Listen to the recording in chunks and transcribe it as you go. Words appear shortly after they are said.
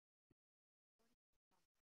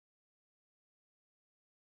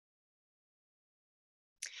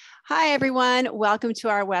Hi, everyone. Welcome to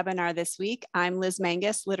our webinar this week. I'm Liz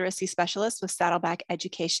Mangus, Literacy Specialist with Saddleback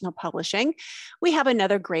Educational Publishing. We have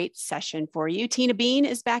another great session for you. Tina Bean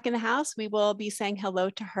is back in the house. We will be saying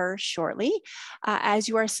hello to her shortly. As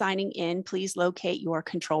you are signing in, please locate your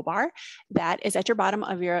control bar. That is at the bottom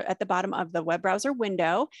of the web browser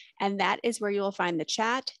window, and that is where you will find the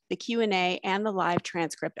chat, the Q&A, and the live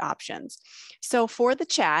transcript options. So for the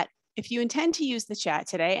chat, if you intend to use the chat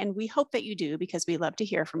today, and we hope that you do because we love to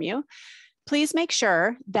hear from you, please make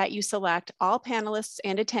sure that you select all panelists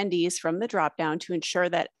and attendees from the dropdown to ensure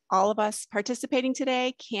that all of us participating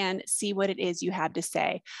today can see what it is you have to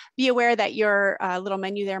say. Be aware that your little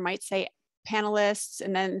menu there might say panelists,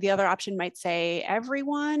 and then the other option might say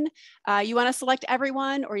everyone. You want to select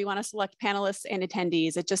everyone, or you want to select panelists and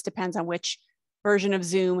attendees. It just depends on which version of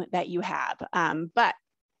Zoom that you have. But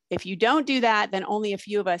if you don't do that, then only a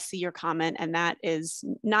few of us see your comment, and that is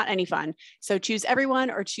not any fun. So choose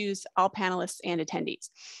everyone or choose all panelists and attendees.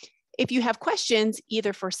 If you have questions,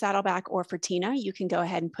 either for Saddleback or for Tina, you can go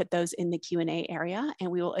ahead and put those in the Q&A area,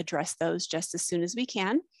 and we will address those just as soon as we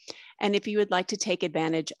can. And if you would like to take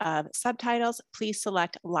advantage of subtitles, please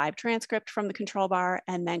select live transcript from the control bar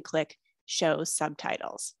and then click show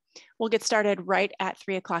subtitles. We'll get started right at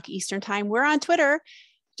 3 o'clock Eastern time. We're on Twitter.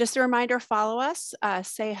 Just a reminder, follow us,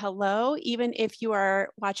 say hello. Even if you are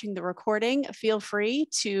watching the recording, feel free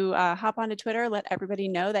to hop onto Twitter, let everybody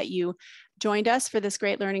know that you joined us for this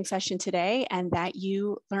great learning session today and that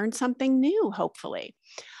you learned something new, hopefully.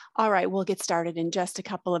 All right, we'll get started in just a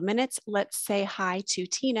couple of minutes. Let's say hi to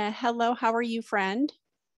Tina. Hello, how are you, friend?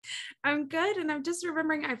 I'm good, and I'm just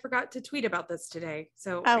remembering I forgot to tweet about this today.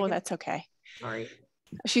 So well, that's okay. Sorry.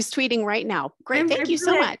 She's tweeting right now. Great, thank you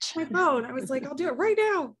so much. My phone. I was like, I'll do it right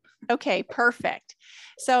now. Okay, perfect.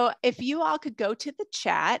 So if you all could go to the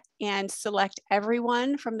chat and select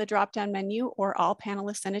everyone from the drop-down menu or all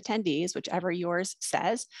panelists and attendees, whichever yours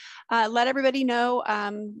says, let everybody know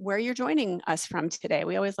where you're joining us from today.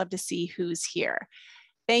 We always love to see who's here.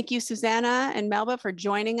 Thank you, Susanna and Melba, for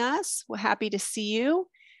joining us. We're happy to see you.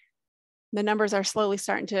 The numbers are slowly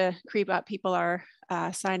starting to creep up. People are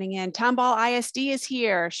signing in. Tomball ISD is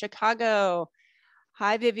here, Chicago.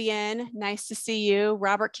 Hi, Vivian, nice to see you.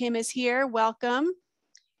 Robert Kim is here, welcome.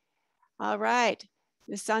 All right,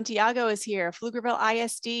 Ms. Santiago is here. Pflugerville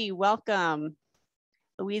ISD, welcome.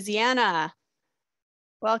 Louisiana,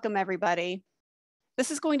 welcome everybody.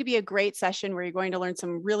 This is going to be a great session where you're going to learn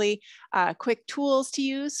some really quick tools to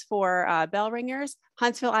use for bell ringers.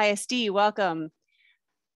 Huntsville ISD, welcome.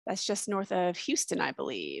 That's just north of Houston, I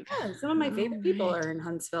believe. Yeah, some of my favorite people are in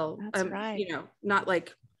Huntsville. That's right. You know, not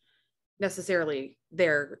like necessarily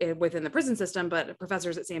there within the prison system, but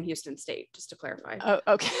professors at Sam Houston State, just to clarify. Oh,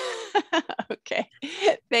 okay. Okay.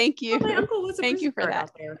 Thank you. Well, my uncle was a Thank you for that.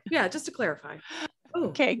 Out there. Yeah, just to clarify. Oh.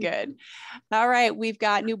 Okay, good. All right, we've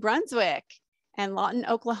got New Brunswick and Lawton,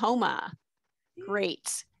 Oklahoma.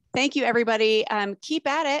 Great. Thank you, everybody. Keep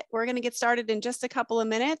at it. We're going to get started in just a couple of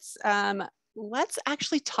minutes. Let's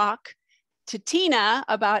actually talk to Tina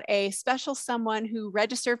about a special someone who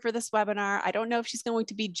registered for this webinar. I don't know if she's going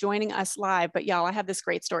to be joining us live, but y'all, I have this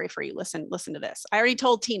great story for you. Listen to this. I already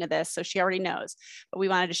told Tina this, so she already knows, but we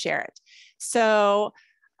wanted to share it. So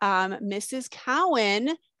Mrs. Cowan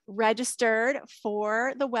registered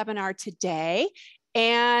for the webinar today.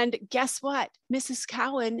 And guess what? Mrs.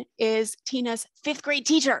 Cowan is Tina's 5th grade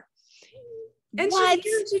teacher. And what?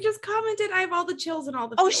 She just commented, I have all the chills and all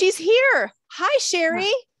the feels. Oh, feels. she's here. Hi, Sherry.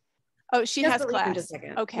 Yeah. Oh, she has class. Just a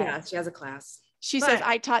second. Okay. Yeah, she has a class. She says,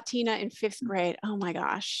 I taught Tina in 5th grade. Oh my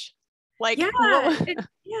gosh. Like, yeah,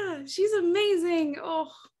 yeah, she's amazing. Oh,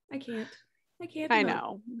 I can't. I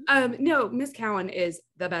know. No, Miss Cowan is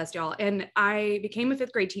the best, y'all. And I became a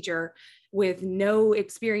 5th grade teacher with no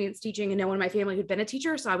experience teaching and no one in my family who'd been a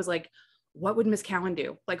teacher. So I was like, what would Miss Cowan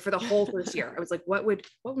do? Like for the whole first year, I was like, what would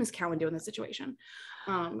Miss Cowan do in this situation?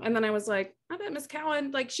 And then I was like, I bet Miss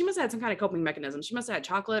Cowan, like she must have had some kind of coping mechanism. She must have had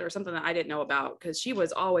chocolate or something that I didn't know about, because she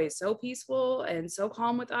was always so peaceful and so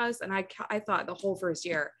calm with us. And I thought the whole first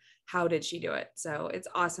year, how did she do it? So it's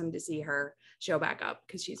awesome to see her show back up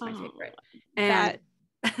because she's my favorite. And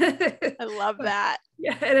I love that.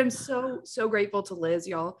 Yeah. And I'm so grateful to Liz,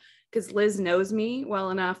 y'all, because Liz knows me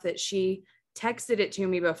well enough that she texted it to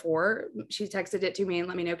me before. She texted it to me and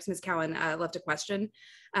let me know because Miss Cowan left a question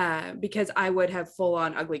because I would have full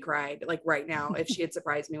on ugly cried like right now if she had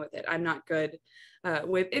surprised me with it. I'm not good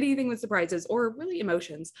with anything with surprises or really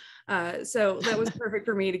emotions. So that was perfect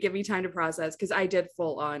for me to give me time to process because I did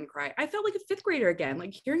full on cry. I felt like a 5th grader again.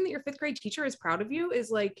 Like hearing that your 5th grade teacher is proud of you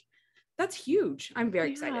is like, that's huge. I'm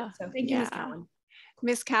very excited. So thank you, Miss Cowan.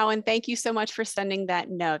 Miss Cowan, thank you so much for sending that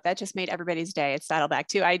note. That just made everybody's day at Saddleback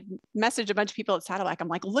too. I messaged a bunch of people at Saddleback. I'm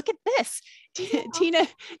like, look at this. Yeah.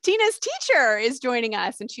 Tina's teacher is joining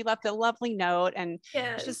us, and she left a lovely note, and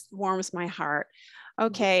Yes. it just warms my heart.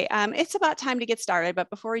 Okay, it's about time to get started, but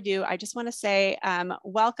before we do, I just want to say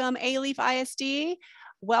welcome Alief ISD,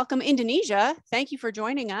 welcome Indonesia. Thank you for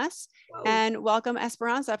joining us. Whoa. And welcome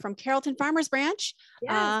Esperanza from Carrollton Farmers Branch.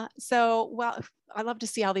 Yes. I love to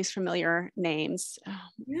see all these familiar names.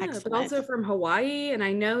 Yeah, excellent. but also from Hawaii. And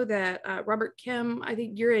I know that Robert Kim, I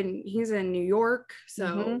think he's in New York.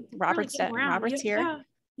 So Robert's here. Yeah.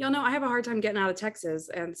 Y'all know I have a hard time getting out of Texas.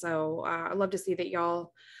 And so I love to see that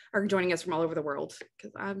y'all are joining us from all over the world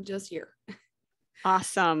because I'm just here.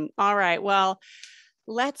 Awesome. All right. Well,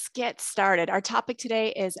 let's get started. Our topic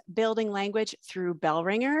today is building language through bell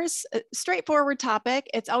ringers. A straightforward topic.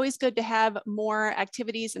 It's always good to have more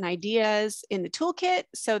activities and ideas in the toolkit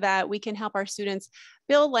so that we can help our students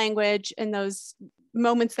build language in those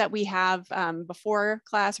moments that we have before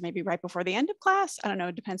class, or maybe right before the end of class. I don't know,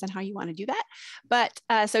 it depends on how you want to do that. But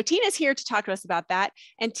so Tina's here to talk to us about that.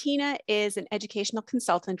 And Tina is an educational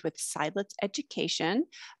consultant with Seidlitz Education.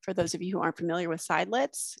 For those of you who aren't familiar with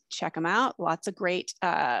Seidlitz, check them out. Lots of great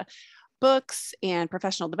books and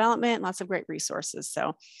professional development, lots of great resources.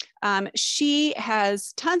 So she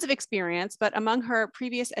has tons of experience, but among her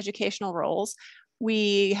previous educational roles,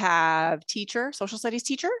 we have teacher, social studies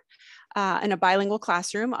teacher, in a bilingual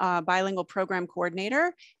classroom, bilingual program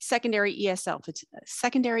coordinator, secondary ESL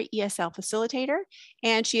facilitator,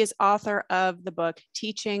 and she is author of the book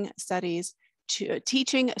Teaching Social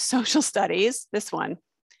Studies. This one,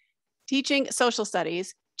 Teaching Social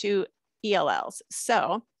Studies to ELLs.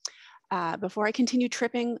 So before I continue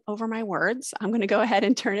tripping over my words, I'm going to go ahead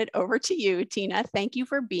and turn it over to you, Tina. Thank you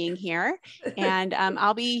for being here. And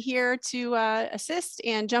I'll be here to assist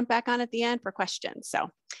and jump back on at the end for questions. So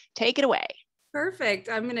take it away. Perfect.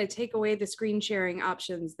 I'm going to take away the screen sharing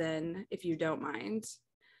options then, if you don't mind.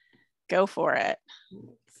 Go for it.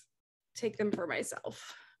 Let's take them for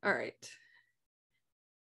myself. All right.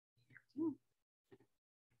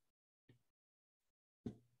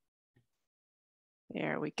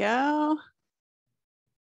 There we go.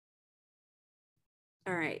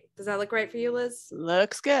 All right. Does that look right for you, Liz?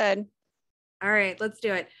 Looks good. All right, let's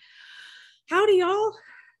do it. Howdy, y'all.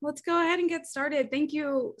 Let's go ahead and get started. Thank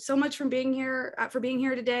you so much for being here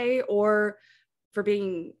today, or for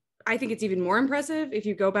being, I think it's even more impressive if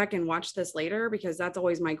you go back and watch this later, because that's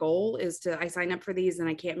always my goal, is I sign up for these and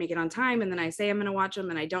I can't make it on time. And then I say I'm going to watch them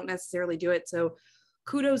and I don't necessarily do it. So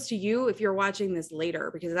kudos to you if you're watching this later,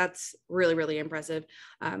 because that's really, really impressive.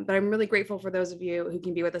 But I'm really grateful for those of you who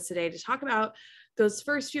can be with us today to talk about those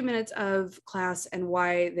first few minutes of class and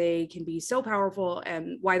why they can be so powerful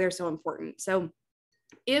and why they're so important. So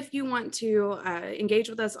if you want to engage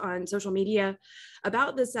with us on social media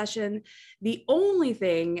about this session, the only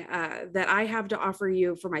thing that I have to offer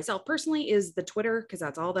you for myself personally is the Twitter, because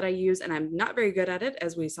that's all that I use, and I'm not very good at it,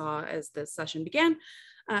 as we saw as this session began.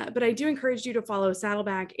 But I do encourage you to follow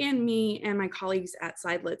Saddleback and me and my colleagues at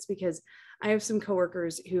Seidlitz, because I have some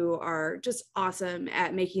coworkers who are just awesome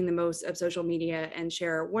at making the most of social media and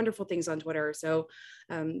share wonderful things on Twitter. So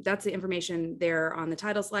that's the information there on the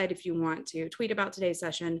title slide if you want to tweet about today's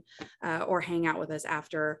session or hang out with us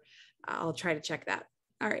after. I'll try to check that.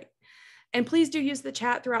 All right. And please do use the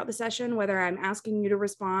chat throughout the session, whether I'm asking you to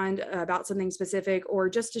respond about something specific or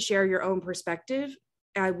just to share your own perspective.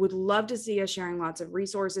 I would love to see us sharing lots of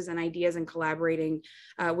resources and ideas and collaborating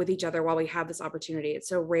with each other while we have this opportunity. It's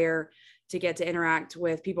so rare to get to interact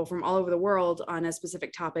with people from all over the world on a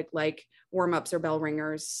specific topic like warm-ups or bell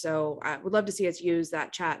ringers. So I would love to see us use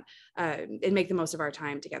that chat and make the most of our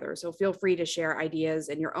time together. So feel free to share ideas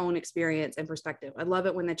and your own experience and perspective. I love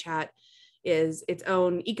it when the chat is its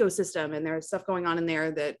own ecosystem and there's stuff going on in there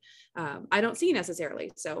that I don't see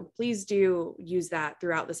necessarily. So please do use that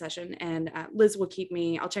throughout the session. And Liz will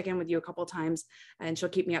I'll check in with you a couple of times and she'll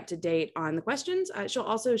keep me up to date on the questions. She'll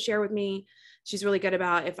also share with me, she's really good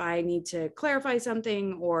about if I need to clarify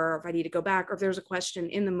something or if I need to go back or if there's a question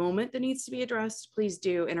in the moment that needs to be addressed, please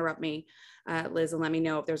do interrupt me, Liz, and let me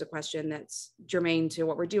know if there's a question that's germane to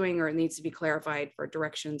what we're doing or it needs to be clarified for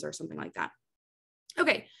directions or something like that.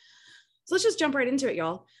 Okay. So let's just jump right into it,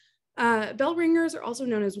 y'all. Bell ringers are also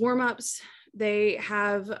known as warm-ups. They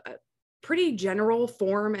have a pretty general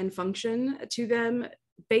form and function to them.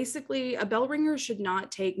 Basically, a bell ringer should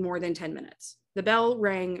not take more than 10 minutes. The bell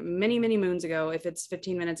rang many, many moons ago if it's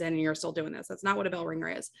 15 minutes in and you're still doing this. That's not what a bell ringer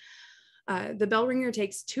is. The bell ringer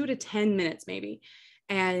takes 2 to 10 minutes maybe.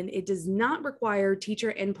 and it does not require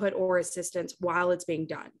teacher input or assistance while it's being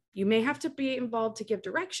done. You may have to be involved to give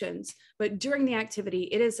directions, but during the activity,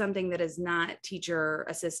 it is something that is not teacher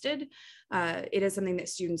assisted. It is something that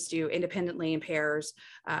students do independently in pairs,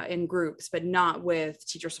 in groups, but not with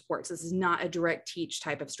teacher support. So this is not a direct teach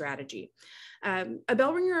type of strategy. A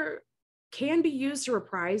bell ringer can be used to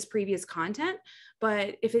reprise previous content,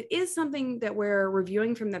 but if it is something that we're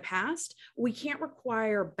reviewing from the past, we can't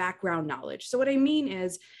require background knowledge. So what I mean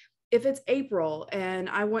is, if it's April and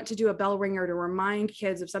I want to do a bell ringer to remind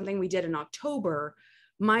kids of something we did in October,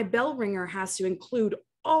 my bell ringer has to include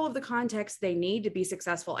all of the context they need to be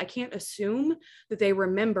successful. I can't assume that they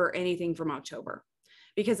remember anything from October,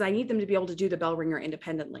 because I need them to be able to do the bell ringer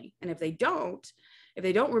independently. And if they don't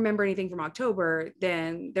remember anything from October,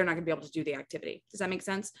 then they're not going to be able to do the activity. Does that make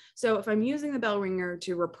sense? So if I'm using the bell ringer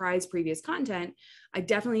to reprise previous content, I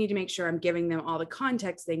definitely need to make sure I'm giving them all the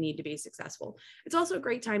context they need to be successful. It's also a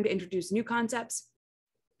great time to introduce new concepts.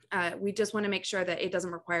 We just want to make sure that it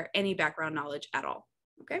doesn't require any background knowledge at all.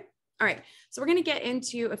 Okay. All right. So we're going to get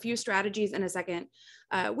into a few strategies in a second.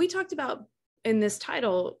 We talked about in this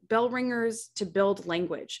title, bell ringers to build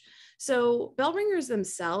language. So bell ringers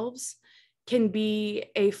themselves can be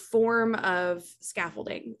a form of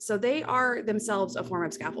scaffolding. So they are themselves a form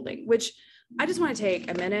of scaffolding, which I just want to take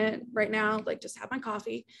a minute right now, like just have my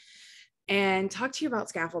coffee and talk to you about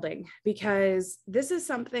scaffolding, because this is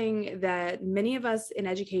something that many of us in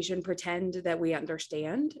education pretend that we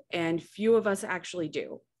understand, and few of us actually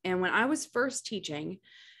do. And when I was first teaching,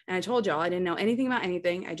 and I told y'all I didn't know anything about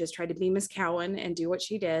anything, I just tried to be Miss Cowan and do what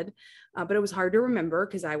she did. But it was hard to remember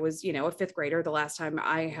because I was, a fifth grader the last time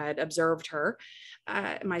I had observed her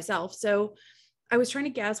myself. So I was trying to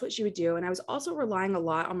guess what she would do. And I was also relying a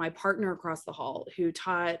lot on my partner across the hall who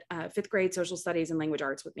taught fifth grade social studies and language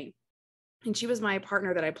arts with me. And she was my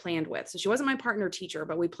partner that I planned with. So she wasn't my partner teacher,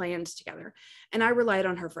 but we planned together. And I relied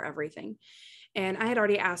on her for everything. And I had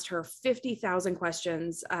already asked her 50,000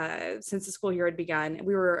 questions since the school year had begun.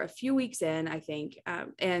 We were a few weeks in, I think,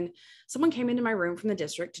 and someone came into my room from the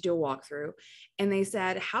district to do a walkthrough, and they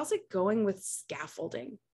said, "How's it going with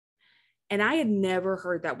scaffolding?" And I had never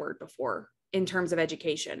heard that word before in terms of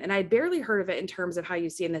education. And I barely heard of it in terms of how you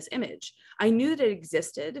see in this image. I knew that it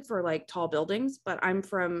existed for like tall buildings, but I'm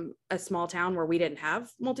from a small town where we didn't have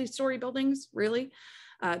multi-story buildings, really.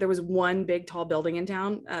 There was one big tall building in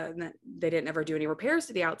town that they didn't ever do any repairs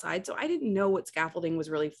to the outside. So I didn't know what scaffolding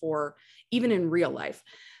was really for, even in real life.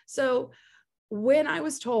 So when I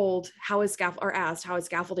was told asked how is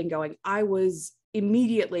scaffolding going, I was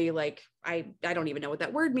immediately like, I don't even know what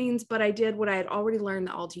that word means, but I did what I had already learned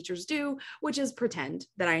that all teachers do, which is pretend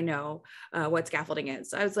that I know what scaffolding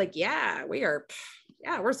is. So I was like, we're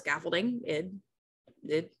scaffolding.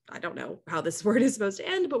 I don't know how this word is supposed to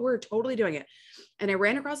end, but we're totally doing it. And I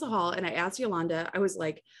ran across the hall and I asked Yolanda, I was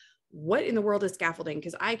like, what in the world is scaffolding?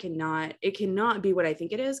 Because it cannot be what I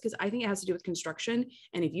think it is, because I think it has to do with construction.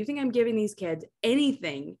 And if you think I'm giving these kids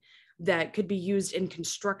anything that could be used in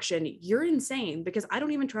construction, you're insane, because I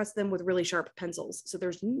don't even trust them with really sharp pencils. So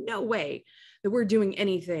there's no way that we're doing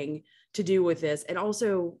anything to do with this. And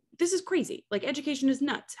also, this is crazy. Like, education is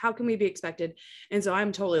nuts. How can we be expected? And so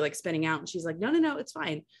I'm totally like spinning out. And she's like, no, it's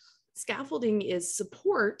fine. Scaffolding is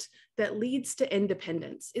support that leads to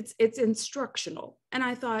independence. It's instructional. And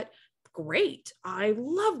I thought, great. I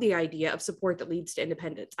love the idea of support that leads to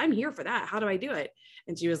independence. I'm here for that. How do I do it?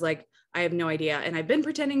 And she was like, I have no idea. And I've been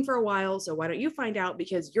pretending for a while. So why don't you find out?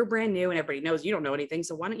 Because you're brand new and everybody knows you don't know anything.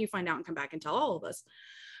 So why don't you find out and come back and tell all of us?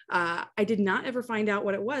 I did not ever find out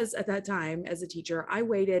what it was at that time as a teacher. I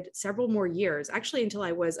waited several more years, actually until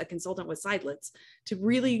I was a consultant with Sidelets, to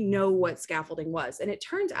really know what scaffolding was. And it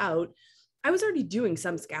turns out I was already doing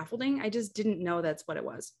some scaffolding. I just didn't know that's what it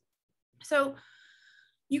was. So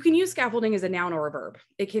you can use scaffolding as a noun or a verb.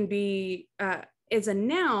 It can be as a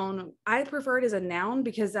noun. I prefer it as a noun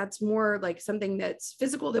because that's more like something that's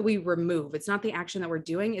physical that we remove. It's not the action that we're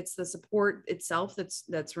doing. It's the support itself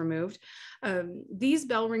that's removed. These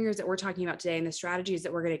bell ringers that we're talking about today and the strategies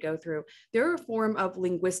that we're going to go through, they're a form of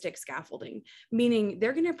linguistic scaffolding, meaning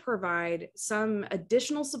they're going to provide some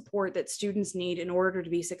additional support that students need in order to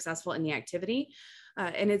be successful in the activity.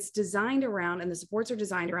 And it's designed around, and the supports are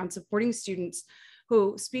designed around supporting students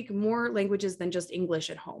who speak more languages than just English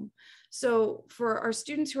at home. So for our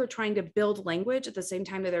students who are trying to build language at the same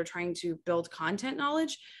time that they're trying to build content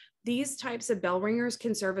knowledge, these types of bell ringers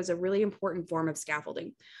can serve as a really important form of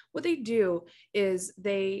scaffolding. What they do is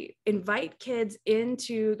they invite kids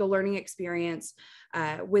into the learning experience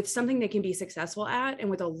with something they can be successful at and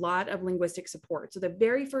with a lot of linguistic support. So the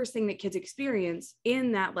very first thing that kids experience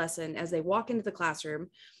in that lesson as they walk into the classroom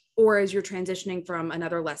or as you're transitioning from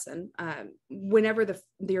another lesson, whenever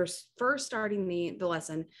you're first starting the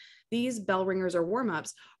lesson, these bell ringers or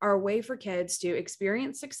warm-ups are a way for kids to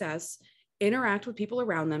experience success, interact with people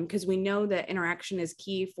around them, because we know that interaction is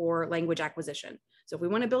key for language acquisition. So if we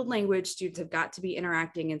want to build language, students have got to be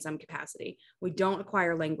interacting in some capacity. We don't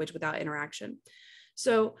acquire language without interaction.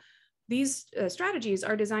 So these strategies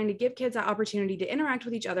are designed to give kids that opportunity to interact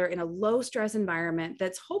with each other in a low stress environment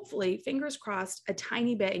that's hopefully, fingers crossed, a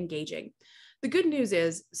tiny bit engaging. The good news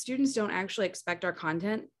is students don't actually expect our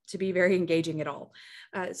content to be very engaging at all.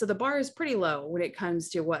 So the bar is pretty low when it comes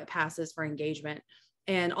to what passes for engagement.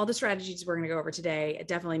 And all the strategies we're going to go over today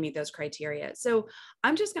definitely meet those criteria. So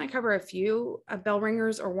I'm just going to cover a few bell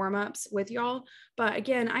ringers or warm-ups with y'all. But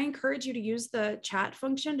again, I encourage you to use the chat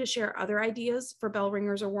function to share other ideas for bell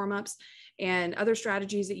ringers or warm-ups and other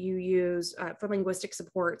strategies that you use for linguistic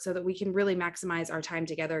support, so that we can really maximize our time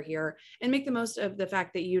together here and make the most of the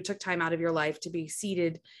fact that you took time out of your life to be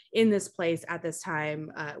seated in this place at this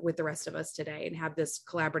time with the rest of us today and have this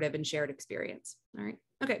collaborative and shared experience. All right.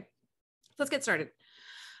 Okay, let's get started.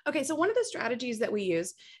 Okay, so one of the strategies that we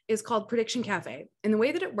use is called Prediction Cafe. And the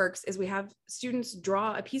way that it works is we have students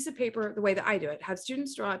draw a piece of paper, the way that I do it, have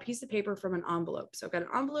students draw a piece of paper from an envelope. So I've got an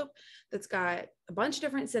envelope that's got a bunch of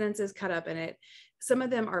different sentences cut up in it. Some of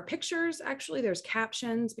them are pictures, actually. There's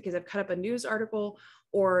captions because I've cut up a news article,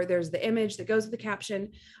 or there's the image that goes with the caption.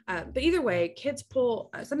 But either way, kids pull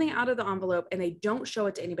something out of the envelope and they don't show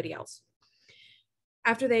it to anybody else.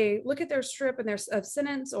 After they look at their strip and their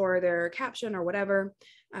sentence or their caption or whatever,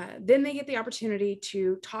 then they get the opportunity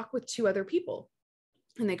to talk with two other people.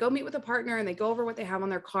 And they go meet with a partner and they go over what they have on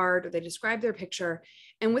their card, or they describe their picture.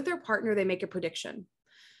 And with their partner, they make a prediction.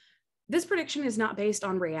 This prediction is not based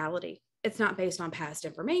on reality. It's not based on past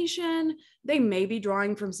information. They may be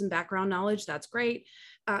drawing from some background knowledge. That's great.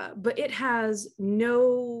 But it has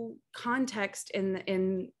no context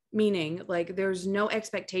in meaning, like there's no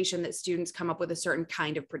expectation that students come up with a certain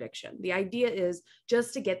kind of prediction. The idea is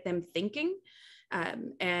just to get them thinking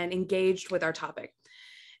and engaged with our topic.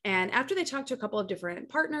 And after they talk to a couple of different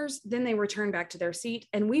partners, then they return back to their seat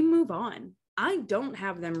and we move on. I don't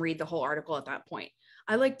have them read the whole article at that point.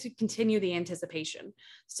 I like to continue the anticipation.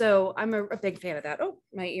 So I'm a big fan of that. Oh,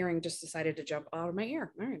 my earring just decided to jump out of my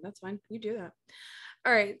ear. All right, that's fine. You do that.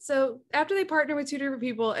 All right, so after they partner with two different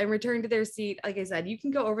people and return to their seat, like I said, you can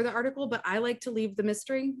go over the article, but I like to leave the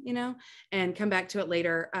mystery, and come back to it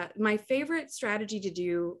later. My favorite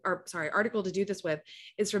article to do this with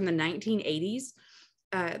is from the 1980s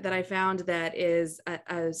that I found, that is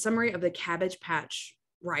a summary of the Cabbage Patch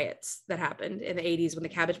riots that happened in the 80s when the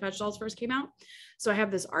Cabbage Patch dolls first came out. So I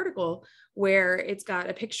have this article where it's got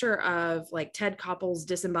a picture of like Ted Koppel's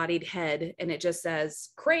disembodied head, and it just says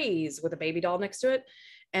craze with a baby doll next to it.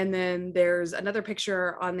 And then there's another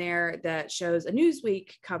picture on there that shows a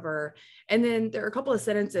Newsweek cover. And then there are a couple of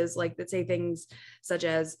sentences like that say things such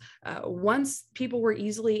as, once people were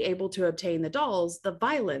easily able to obtain the dolls, the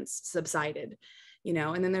violence subsided.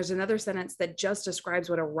 And then there's another sentence that just describes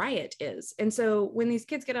what a riot is. And so when these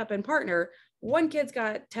kids get up and partner, one kid's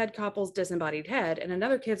got Ted Koppel's disembodied head and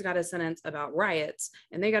another kid's got a sentence about riots,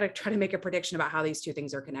 and they got to try to make a prediction about how these two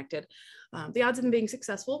things are connected. The odds of them being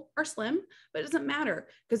successful are slim, but it doesn't matter,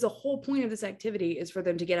 because the whole point of this activity is for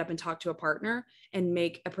them to get up and talk to a partner and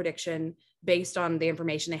make a prediction based on the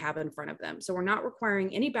information they have in front of them. So we're not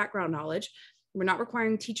requiring any background knowledge. We're not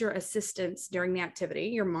requiring teacher assistance during the activity.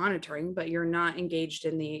 You're monitoring, but you're not engaged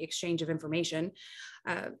in the exchange of information.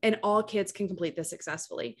 And all kids can complete this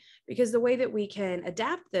successfully, because the way that we can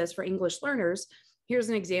adapt this for English learners, here's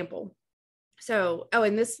an example. So,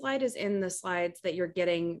 and this slide is in the slides that you're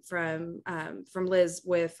getting from Liz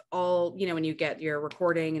with all, when you get your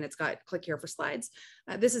recording and it's got click here for slides.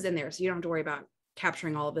 This is in there, so you don't have to worry about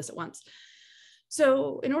capturing all of this at once.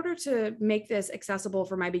 So in order to make this accessible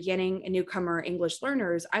for my beginning and newcomer English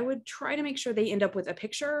learners, I would try to make sure they end up with a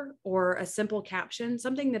picture or a simple caption,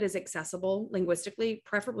 something that is accessible linguistically,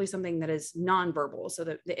 preferably something that is nonverbal, so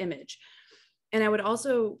the image. And I would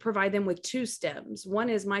also provide them with two stems. One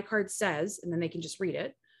is my card says, and then they can just read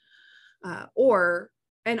it.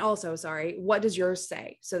 What does yours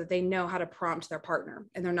say? So that they know how to prompt their partner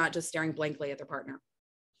and they're not just staring blankly at their partner.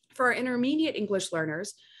 For our intermediate English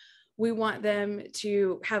learners, we want them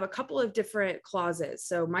to have a couple of different clauses.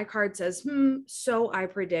 So my card says, so I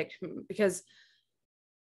predict, because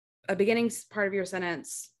a beginning part of your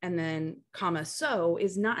sentence and then comma so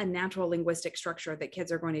is not a natural linguistic structure that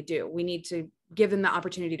kids are going to do. We need to give them the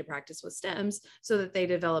opportunity to practice with stems so that they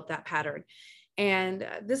develop that pattern. And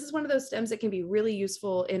this is one of those stems that can be really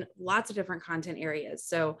useful in lots of different content areas.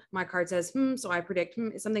 So my card says, so I predict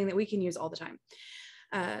is something that we can use all the time.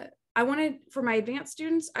 For my advanced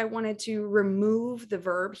students, I wanted to remove the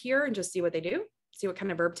verb here and just see what they do, see what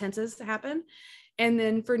kind of verb tenses happen. And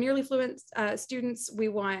then for nearly fluent students, we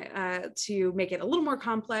want to make it a little more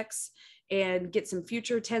complex and get some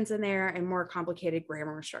future tense in there and more complicated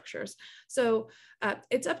grammar structures. So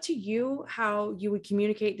it's up to you how you would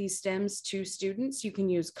communicate these stems to students. You can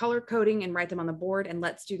use color coding and write them on the board and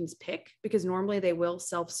let students pick, because normally they will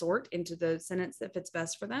self-sort into the sentence that fits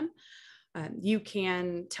best for them. You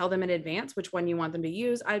can tell them in advance which one you want them to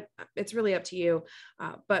use. It's really up to you,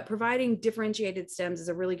 but providing differentiated stems is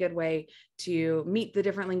a really good way to meet the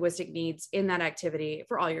different linguistic needs in that activity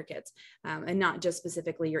for all your kids, and not just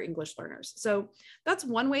specifically your English learners. So that's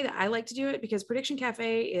one way that I like to do it, because Prediction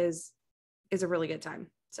Cafe is a really good time.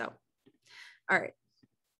 So, all right.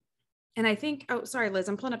 And I think, oh, sorry, Liz,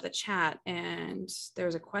 I'm pulling up the chat and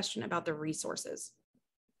there's a question about the resources.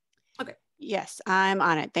 Okay. Yes, I'm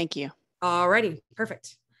on it. Thank you. Alrighty,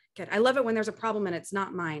 perfect. Good. I love it when there's a problem and it's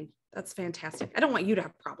not mine. That's fantastic. I don't want you to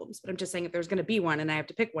have problems, but I'm just saying if there's going to be one and I have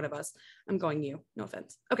to pick one of us, I'm going you. No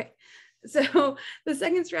offense. Okay. So the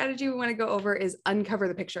second strategy we want to go over is uncover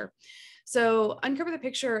the picture. So uncover the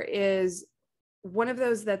picture is one of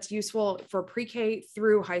those that's useful for pre-K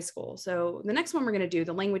through high school. So the next one we're going to do,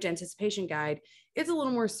 the language anticipation guide, is a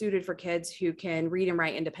little more suited for kids who can read and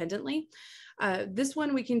write independently. This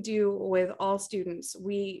one we can do with all students.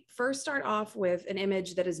 We first start off with an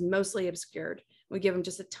image that is mostly obscured. We give them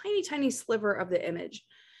just a tiny, tiny sliver of the image.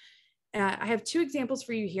 I have two examples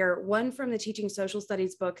for you here, one from the Teaching Social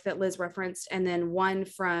Studies book that Liz referenced, and then one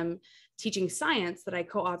from Teaching Science that I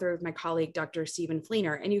co-authored with my colleague, Dr. Stephen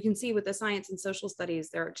Fleener. And you can see with the Science and Social Studies,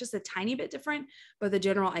 they're just a tiny bit different, but the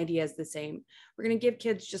general idea is the same. We're going to give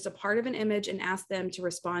kids just a part of an image and ask them to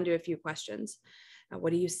respond to a few questions.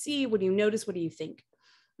 What do you see? What do you notice? What do you think?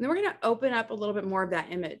 And then we're going to open up a little bit more of that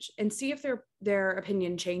image and see if their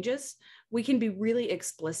opinion changes. We can be really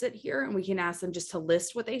explicit here and we can ask them just to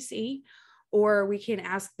list what they see, or we can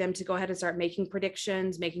ask them to go ahead and start making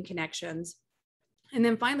predictions, making connections. And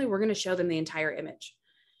then finally, we're going to show them the entire image.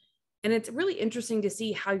 And it's really interesting to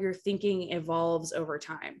see how your thinking evolves over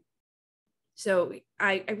time. So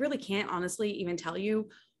I really can't honestly even tell you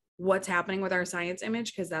what's happening with our science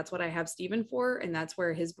image, because that's what I have Stephen for, and that's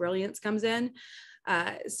where his brilliance comes in.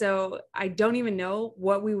 So I don't even know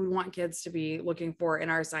what we would want kids to be looking for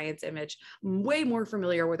in our science image. I'm way more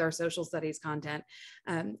familiar with our social studies content.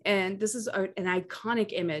 And this is an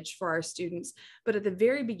iconic image for our students. But at the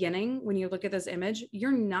very beginning, when you look at this image,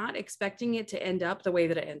 you're not expecting it to end up the way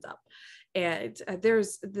that it ends up. And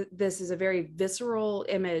this is a very visceral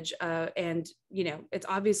image, and it's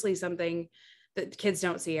obviously something that kids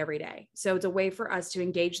don't see every day. So it's a way for us to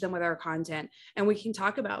engage them with our content. And we can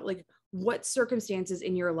talk about like what circumstances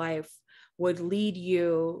in your life would lead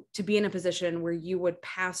you to be in a position where you would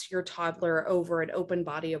pass your toddler over an open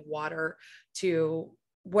body of water to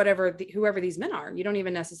whoever these men are. You don't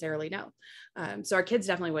even necessarily know. So our kids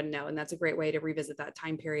definitely wouldn't know. And that's a great way to revisit that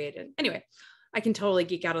time period. And anyway, I can totally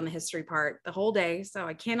geek out on the history part the whole day, so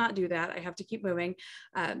I cannot do that. I have to keep moving.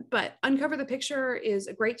 But uncover the picture is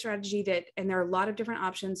a great strategy and there are a lot of different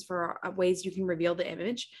options for ways you can reveal the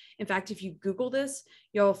image. In fact, if you Google this,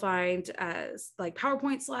 you'll find like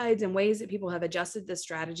PowerPoint slides and ways that people have adjusted this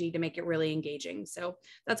strategy to make it really engaging. So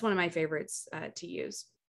that's one of my favorites to use.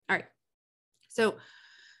 All right, so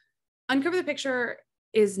uncover the picture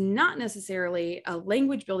is not necessarily a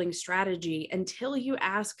language building strategy until you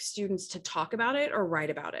ask students to talk about it or write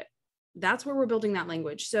about it. That's where we're building that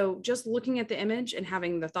language. So just looking at the image and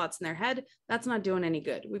having the thoughts in their head, that's not doing any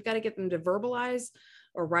good. We've got to get them to verbalize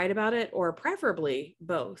or write about it, or preferably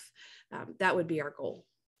both. That would be our goal.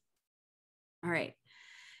 All right.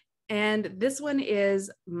 And this one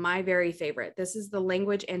is my very favorite. This is the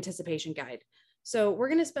language anticipation guide. So we're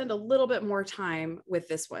going to spend a little bit more time with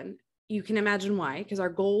this one. You can imagine why, because our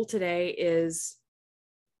goal today is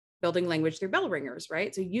building language through bell ringers,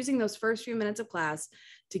 right? So using those first few minutes of class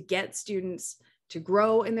to get students to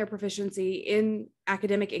grow in their proficiency in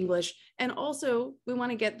academic English. And also we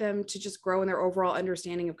want to get them to just grow in their overall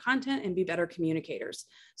understanding of content and be better communicators.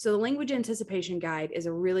 So the language anticipation guide is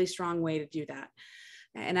a really strong way to do that.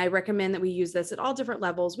 And I recommend that we use this at all different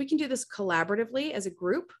levels. We can do this collaboratively as a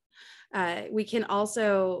group. We can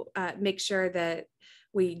also make sure that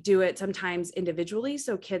we do it sometimes individually,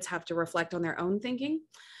 so kids have to reflect on their own thinking.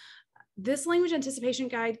 This language anticipation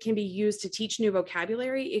guide can be used to teach new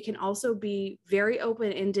vocabulary. It can also be very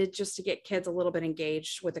open-ended just to get kids a little bit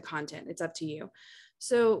engaged with the content. It's up to you.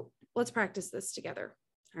 So let's practice this together.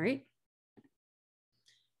 All right.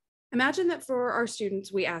 Imagine that for our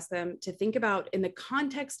students, we ask them to think about in the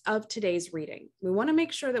context of today's reading. We want to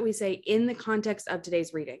make sure that we say in the context of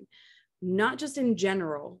today's reading, not just in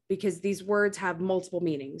general, because these words have multiple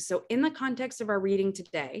meanings. So in the context of our reading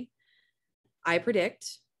today, I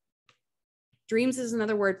predict, dreams is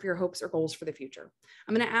another word for your hopes or goals for the future.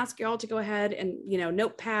 I'm going to ask y'all to go ahead and,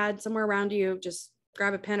 notepad somewhere around you, just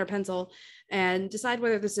grab a pen or pencil and decide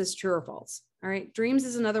whether this is true or false. All right. Dreams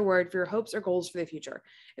is another word for your hopes or goals for the future.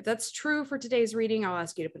 If that's true for today's reading, I'll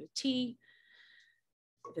ask you to put a T.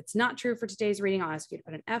 If it's not true for today's reading, I'll ask you to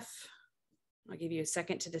put an F. I'll give you a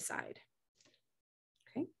second to decide.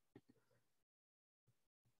 Okay.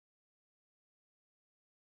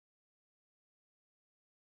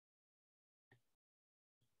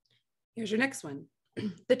 Here's your next one.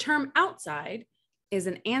 The term outside is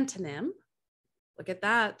an antonym. Look at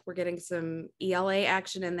that. We're getting some ELA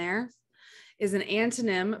action in there. Is an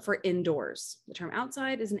antonym for indoors. The term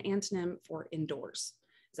outside is an antonym for indoors.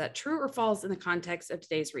 Is that true or false in the context of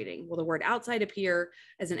today's reading? Will the word outside appear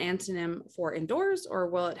as an antonym for indoors, or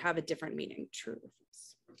will it have a different meaning? True or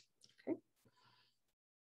false? Okay.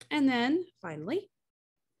 And then finally,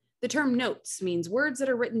 the term notes means words that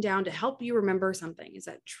are written down to help you remember something. Is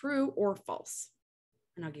that true or false?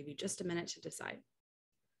 And I'll give you just a minute to decide.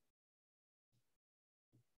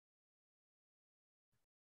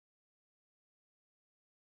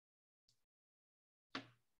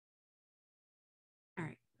 All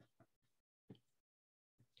right.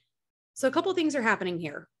 So a couple of things are happening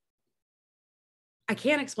here. I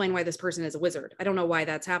can't explain why this person is a wizard. I don't know why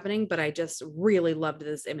that's happening, but I just really loved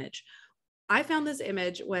this image. I found this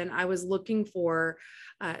image when I was looking for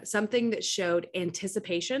something that showed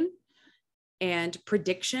anticipation and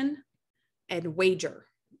prediction and wager.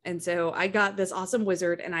 And so I got this awesome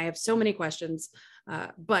wizard and I have so many questions.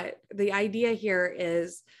 But the idea here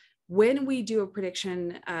is when we do a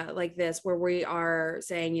prediction like this, where we are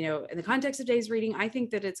saying, in the context of today's reading, I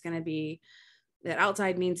think that it's going to be that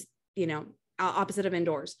outside means, opposite of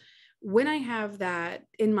indoors. When I have that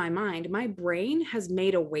in my mind, my brain has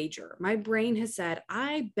made a wager. My brain has said,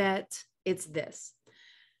 I bet it's this.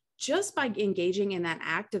 Just by engaging in that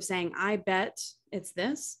act of saying, I bet it's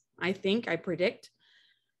this, I think, I predict,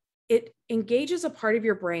 it engages a part of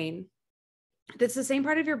your brain that's the same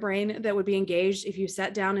part of your brain that would be engaged if you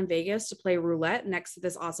sat down in Vegas to play roulette next to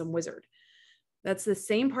this awesome wizard. That's the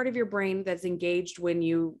same part of your brain that's engaged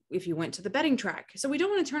if you went to the betting track. So we don't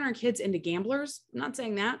want to turn our kids into gamblers. I'm not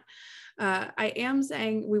saying that. I am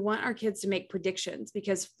saying we want our kids to make predictions,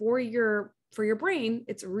 because for your brain,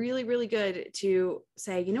 it's really, really good to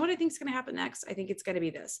say, you know what I think is going to happen next? I think it's going to be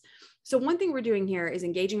this. So one thing we're doing here is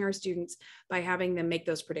engaging our students by having them make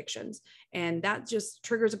those predictions. And that just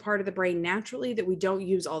triggers a part of the brain naturally that we don't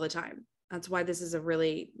use all the time. That's why this is a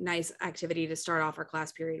really nice activity to start off our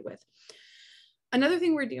class period with. Another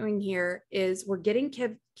thing we're doing here is we're giving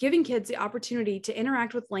kids the opportunity to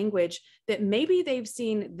interact with language that maybe they've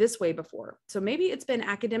seen this way before. So maybe it's been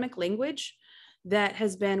academic language that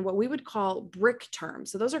has been what we would call brick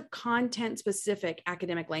terms. So those are content-specific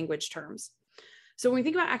academic language terms. So when we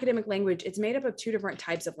think about academic language, it's made up of two different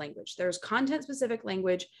types of language. There's content-specific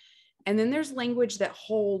language, and then there's language that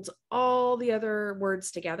holds all the other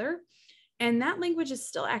words together. And that language is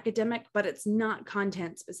still academic, but it's not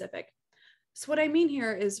content-specific. So what I mean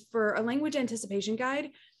here is, for a language anticipation guide,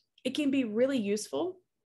 it can be really useful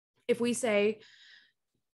if we say,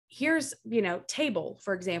 here's, table,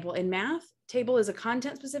 for example. In math, table is a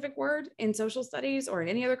content specific word. In social studies or in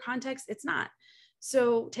any other context, it's not.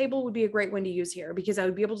 So table would be a great one to use here, because I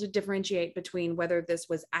would be able to differentiate between whether this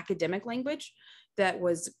was academic language that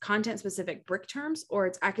was content specific brick terms, or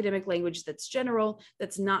it's academic language that's general,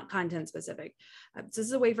 that's not content specific. So this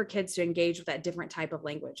is a way for kids to engage with that different type of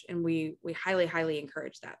language. And we highly, highly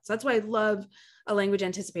encourage that. So that's why I love a language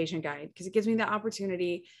anticipation guide, because it gives me the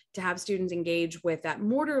opportunity to have students engage with that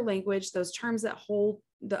mortar language, those terms that hold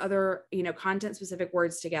the other, content specific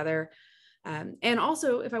words together. And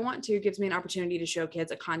also, if I want to, it gives me an opportunity to show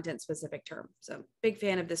kids a content specific term. So big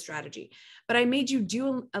fan of this strategy. But I made you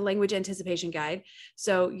do a language anticipation guide.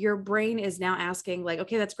 So your brain is now asking, like,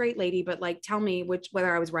 okay, that's great, lady, but like, tell me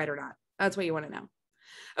whether I was right or not. That's what you want to know.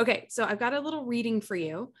 Okay, so I've got a little reading for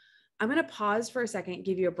you. I'm going to pause for a second,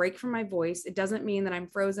 give you a break from my voice. It doesn't mean that I'm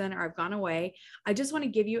frozen or I've gone away. I just want to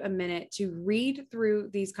give you a minute to read through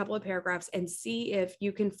these couple of paragraphs and see if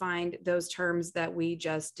you can find those terms that we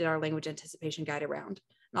just did our language anticipation guide around.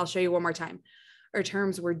 And I'll show you one more time. Our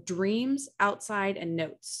terms were dreams, outside, and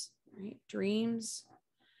notes. Right? Dreams,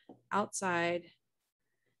 outside,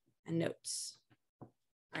 and notes. All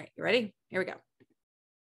right, you ready? Here we go.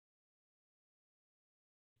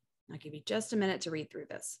 I'll give you just a minute to read through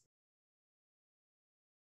this.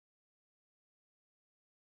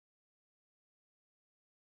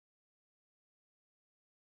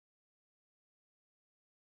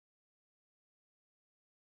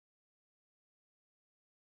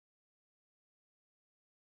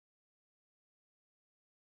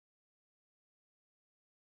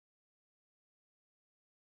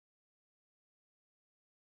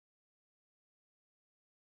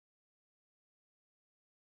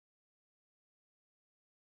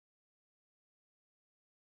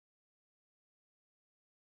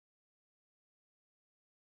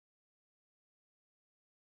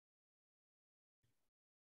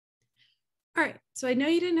 So I know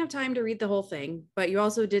you didn't have time to read the whole thing, but you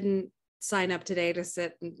also didn't sign up today to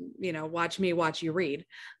sit and, watch me watch you read.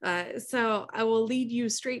 So I will lead you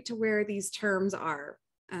straight to where these terms are.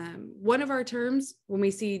 One of our terms, when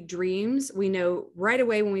we see dreams, we know right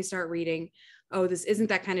away when we start reading, oh, this isn't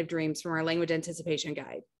that kind of dreams from our language anticipation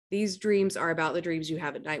guide. These dreams are about the dreams you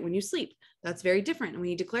have at night when you sleep. That's very different. And we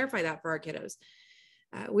need to clarify that for our kiddos.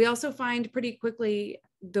 We also find pretty quickly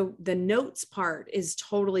the notes part is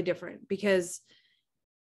totally different, because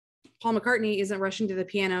Paul McCartney isn't rushing to the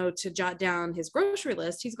piano to jot down his grocery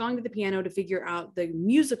list. He's going to the piano to figure out the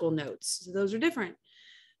musical notes. So those are different.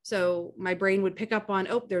 So my brain would pick up on,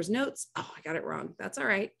 oh, there's notes. Oh, I got it wrong. That's all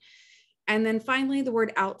right. And then finally, the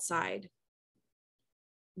word outside.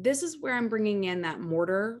 This is where I'm bringing in that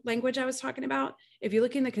mortar language I was talking about. If you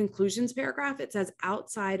look in the conclusions paragraph, it says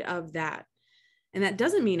outside of that. And that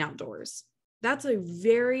doesn't mean outdoors. That's a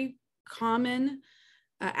very common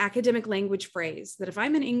academic language phrase that if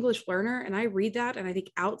I'm an English learner and I read that and I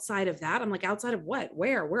think outside of that, I'm like, outside of what?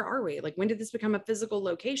 Where are we? Like, when did this become a physical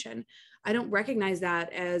location? I don't recognize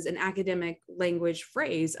that as an academic language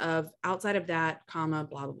phrase of outside of that, comma,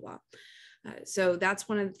 blah, blah, blah. So that's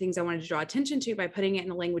one of the things I wanted to draw attention to by putting it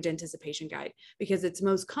in a language anticipation guide, because its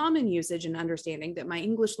most common usage and understanding that my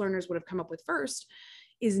English learners would have come up with first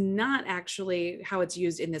is not actually how it's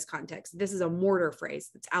used in this context. This is a mortar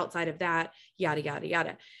phrase that's outside of that, yada, yada,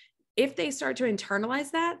 yada. If they start to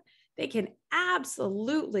internalize that, they can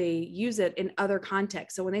absolutely use it in other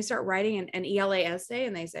contexts. So when they start writing an ELA essay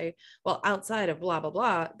and they say, well, outside of blah, blah,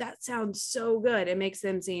 blah, that sounds so good. It makes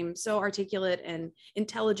them seem so articulate and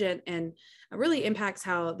intelligent, and really impacts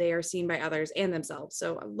how they are seen by others and themselves.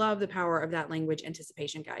 So I love the power of that language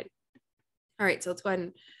anticipation guide. All right, so let's go ahead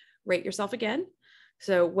and rate yourself again.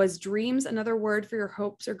 So was dreams another word for your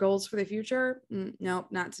hopes or goals for the future? No,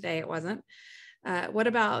 not today. It wasn't. What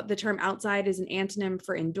about the term outside is an antonym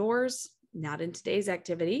for indoors? Not in today's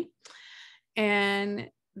activity. And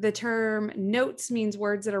the term notes means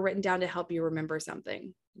words that are written down to help you remember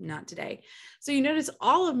something. Not today. So you notice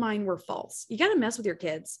all of mine were false. You got to mess with your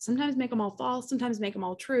kids. Sometimes make them all false, sometimes make them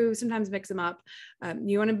all true, sometimes mix them up.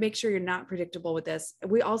 You want to make sure you're not predictable with this.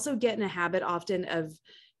 We also get in a habit often of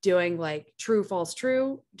doing like true, false,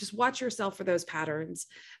 true. Just watch yourself for those patterns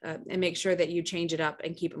and make sure that you change it up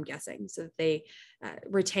and keep them guessing so that they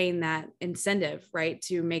retain that incentive, right,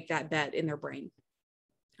 to make that bet in their brain.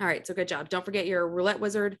 All right, so good job. Don't forget your roulette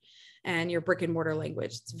wizard and your brick and mortar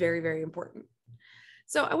language. It's very, very important.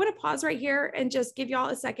 So I want to pause right here and just give y'all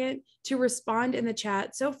a second to respond in the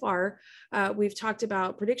chat. So far, we've talked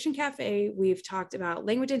about Prediction Cafe, we've talked about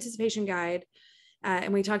Language Anticipation Guide,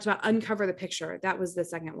 and we talked about Uncover the Picture. That was the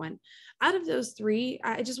second one. Out of those three,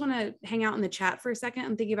 I just want to hang out in the chat for a second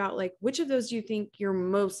and think about like, which of those do you think you're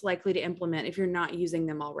most likely to implement if you're not using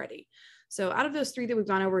them already? So out of those three that we've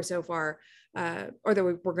gone over so far, or that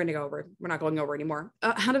we're going to go over, we're not going over anymore.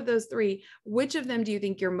 Out of those three, which of them do you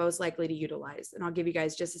think you're most likely to utilize? And I'll give you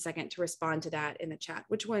guys just a second to respond to that in the chat.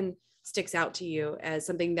 Which one sticks out to you as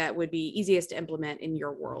something that would be easiest to implement in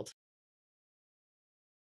your world?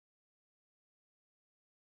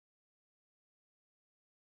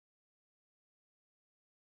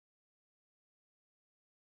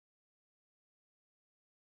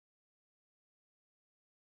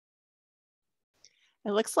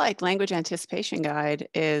 It looks like language anticipation guide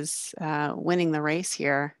is winning the race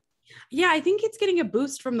here. Yeah, I think it's getting a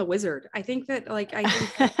boost from the wizard. I think that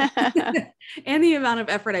and the amount of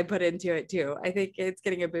effort I put into it too. I think it's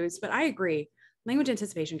getting a boost, but I agree. Language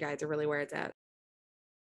anticipation guides are really where it's at.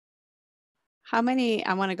 How many,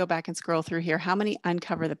 I want to go back and scroll through here. How many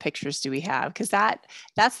Uncover the Pictures do we have? Because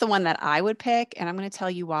that's the one that I would pick. And I'm going to tell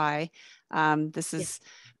you why. This is,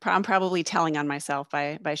 I'm probably telling on myself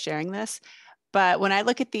by sharing this. But when I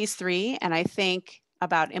look at these three and I think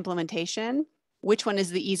about implementation, which one is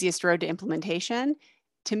the easiest road to implementation?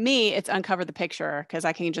 To me, it's Uncover the Picture, because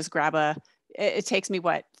I can just grab it takes me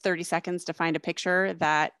 30 seconds to find a picture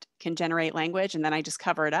that can generate language, and then I just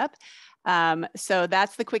cover it up. So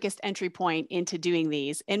that's the quickest entry point into doing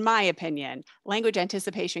these, in my opinion. Language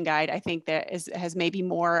Anticipation Guide, I think has maybe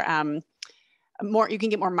more, you can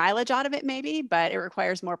get more mileage out of it maybe, but it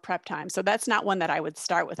requires more prep time. So that's not one that I would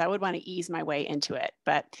start with. I would want to ease my way into it,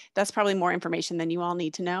 but that's probably more information than you all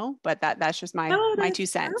need to know, but that's just my 2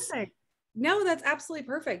 cents. Perfect. No, that's absolutely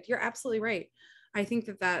perfect. You're absolutely right. I think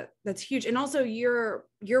that's huge. And also you're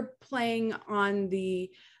playing on the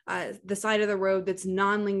the side of the road that's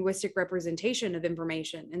non-linguistic representation of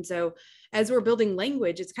information. And so as we're building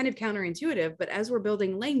language, it's kind of counterintuitive, but as we're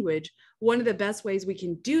building language, one of the best ways we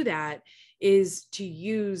can do that is to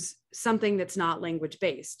use something that's not language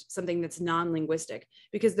based, something that's non-linguistic,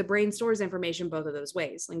 because the brain stores information both of those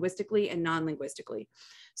ways, linguistically and non-linguistically.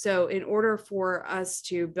 So in order for us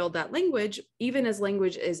to build that language, even as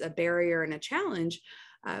language is a barrier and a challenge,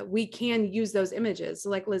 we can use those images.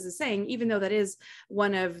 So like Liz is saying, even though that is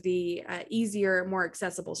one of the easier, more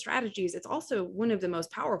accessible strategies, it's also one of the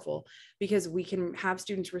most powerful, because we can have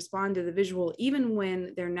students respond to the visual even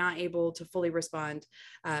when they're not able to fully respond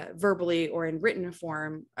verbally or in written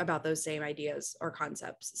form about those same ideas or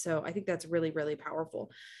concepts. So I think that's really, really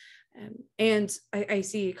powerful. And I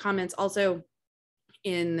see comments also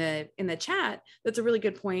in the chat. That's a really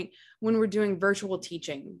good point. When we're doing virtual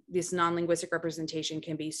teaching, this non-linguistic representation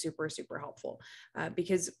can be super, super helpful,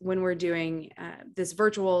 because when we're doing this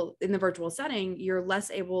in the virtual setting, you're less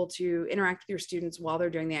able to interact with your students while they're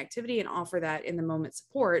doing the activity and offer that in the moment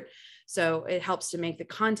support. So it helps to make the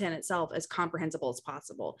content itself as comprehensible as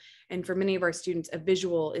possible. And for many of our students, a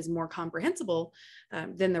visual is more comprehensible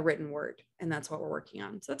than the written word. And that's what we're working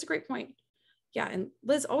on. So that's a great point. Yeah. And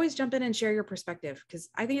Liz, always jump in and share your perspective, because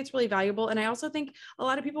I think it's really valuable. And I also think a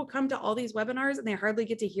lot of people come to all these webinars and they hardly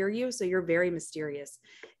get to hear you. So you're very mysterious.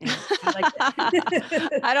 And I like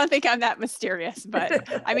that. I don't think I'm that mysterious, but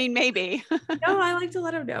I mean, maybe. No, I like to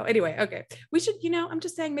let them know. Anyway, okay. We should, I'm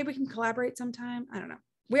just saying maybe we can collaborate sometime. I don't know.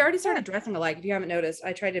 We already started dressing alike. If you haven't noticed,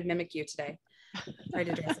 I tried to mimic you today. I tried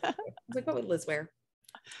to dress alike. I was like, what would Liz wear?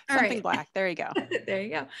 Something black. There you go. There you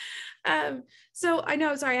go. So I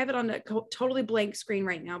know, sorry, I have it on a totally blank screen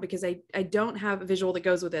right now because I don't have a visual that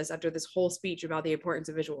goes with this after this whole speech about the importance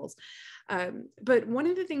of visuals. But one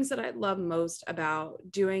of the things that I love most about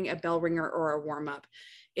doing a bell ringer or a warm up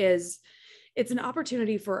is it's an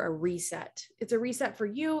opportunity for a reset. It's a reset for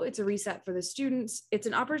you. It's a reset for the students. It's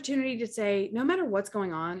an opportunity to say, no matter what's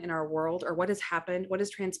going on in our world or what has happened, what has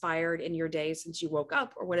transpired in your day since you woke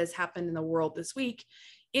up, or what has happened in the world this week,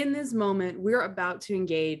 in this moment, we're about to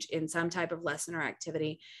engage in some type of lesson or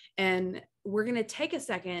activity. And we're going to take a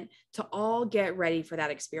second to all get ready for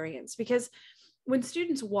that experience. Because when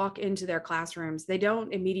students walk into their classrooms, they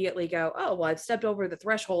don't immediately go, oh, well, I've stepped over the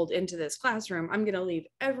threshold into this classroom. I'm going to leave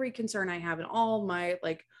every concern I have and all my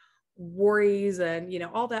worries and,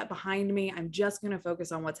 all that behind me. I'm just going to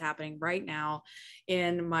focus on what's happening right now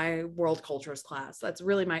in my world cultures class. That's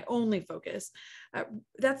really my only focus.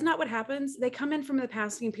 That's not what happens. They come in from the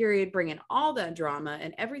passing period, bringing all that drama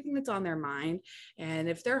and everything that's on their mind. And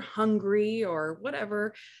if they're hungry or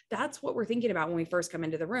whatever, that's what we're thinking about when we first come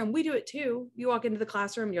into the room. We do it too. You walk into the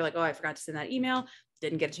classroom, you're like, oh, I forgot to send that email.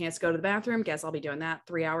 Didn't get a chance to go to the bathroom. Guess I'll be doing that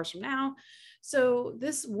 3 hours from now. So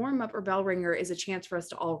this warm up or bell ringer is a chance for us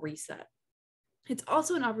to all reset. It's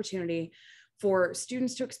also an opportunity for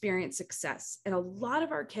students to experience success. And a lot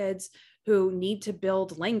of our kids who need to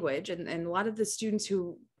build language, and a lot of the students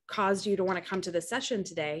who caused you to want to come to this session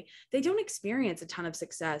today, they don't experience a ton of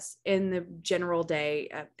success in the general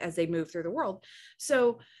day as they move through the world.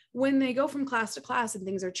 So when they go from class to class and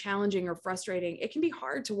things are challenging or frustrating, it can be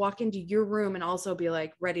hard to walk into your room and also be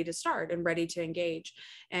ready to start and ready to engage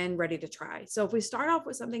and ready to try. So if we start off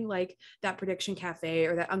with something like that prediction cafe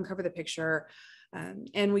or that uncover the picture,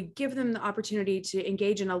 and we give them the opportunity to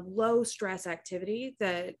engage in a low stress activity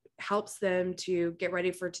that helps them to get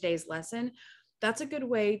ready for today's lesson, that's a good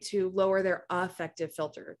way to lower their affective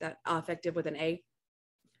filter, that affective with an A,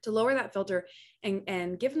 to lower that filter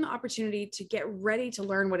and give them the opportunity to get ready to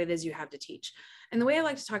learn what it is you have to teach. And the way I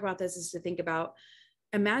like to talk about this is to think about,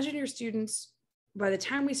 imagine your students, by the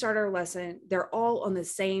time we start our lesson, they're all on the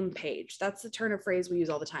same page. That's the turn of phrase we use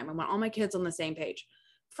all the time. I want all my kids on the same page.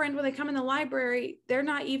 Friend, when they come in the library, they're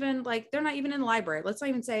not even in the library. Let's not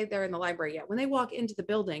even say they're in the library yet. When they walk into the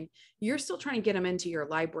building, you're still trying to get them into your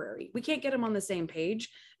library. We can't get them on the same page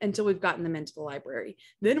until we've gotten them into the library.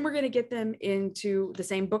 Then we're going to get them into the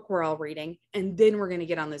same book we're all reading, and then we're going to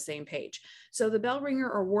get on the same page. So the bell ringer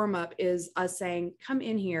or warm up is us saying, come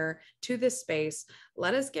in here to this space.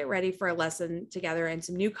 Let us get ready for a lesson together and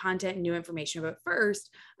some new content and new information. But first,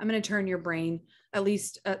 I'm going to turn your brain at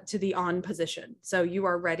least to the on position. So you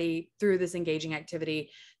are ready through this engaging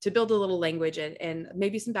activity to build a little language and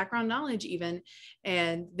maybe some background knowledge even,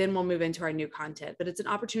 and then we'll move into our new content. But it's an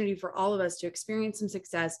opportunity for all of us to experience some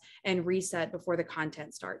success and reset before the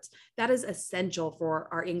content starts. That is essential for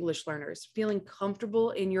our English learners. Feeling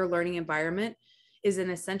comfortable in your learning environment is an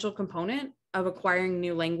essential component of acquiring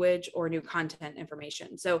new language or new content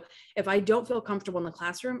information. So if I don't feel comfortable in the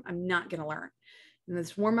classroom, I'm not going to learn. And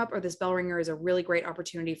this warm up or this bell ringer is a really great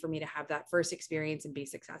opportunity for me to have that first experience and be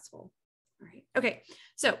successful. All right. Okay.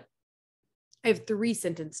 So I have 3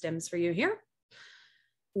 sentence stems for you here.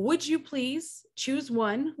 Would you please choose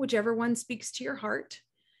one, whichever one speaks to your heart,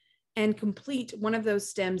 and complete one of those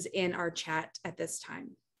stems in our chat at this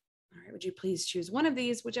time? All right. Would you please choose one of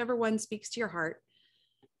these, whichever one speaks to your heart,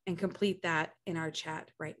 and complete that in our chat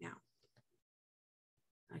right now?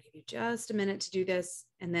 I'll give you just a minute to do this,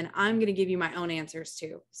 and then I'm going to give you my own answers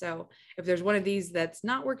too. So if there's one of these that's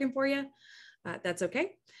not working for you, that's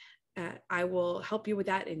okay. I will help you with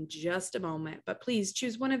that in just a moment, but please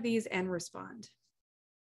choose one of these and respond.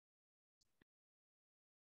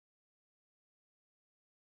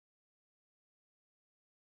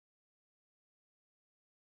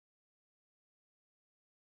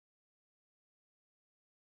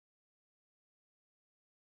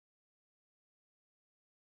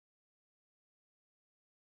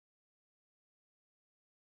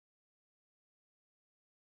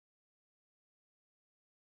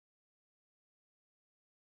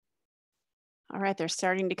 All right, they're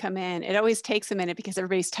starting to come in. It always takes a minute because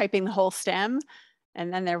everybody's typing the whole stem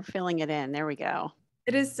and then they're filling it in. There we go.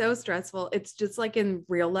 It is so stressful. It's just like in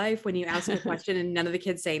real life when you ask a question and none of the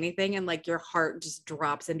kids say anything and like your heart just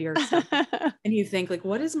drops into your stomach and you think like,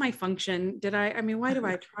 what is my function? I mean, why do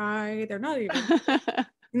I try? They're not even.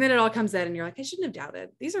 And then it all comes in and you're like, I shouldn't have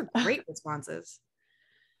doubted. These are great responses.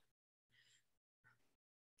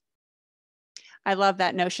 I love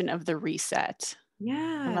that notion of the reset.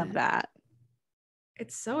 Yeah. I love that.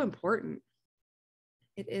 It's so important.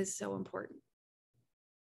 It is so important.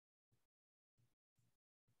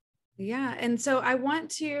 Yeah. And so I want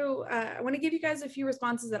to give you guys a few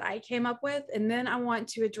responses that I came up with, and then I want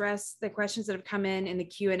to address the questions that have come in the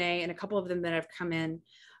Q&A and a couple of them that have come in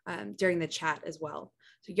during the chat as well.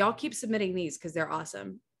 So y'all keep submitting these because they're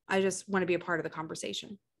awesome. I just want to be a part of the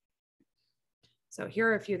conversation. So here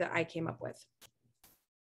are a few that I came up with.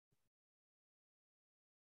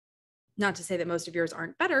 Not to say that most of yours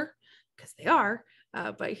aren't better, because they are,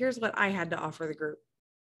 but here's what I had to offer the group.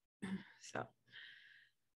 So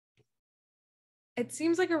it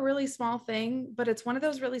seems like a really small thing, but it's one of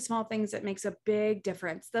those really small things that makes a big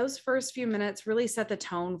difference. Those first few minutes really set the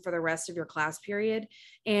tone for the rest of your class period.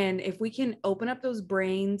 And if we can open up those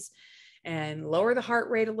brains and lower the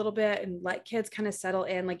heart rate a little bit and let kids kind of settle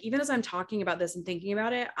in, like even as I'm talking about this and thinking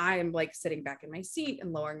about it, I'm like sitting back in my seat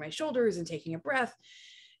and lowering my shoulders and taking a breath.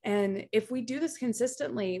 And if we do this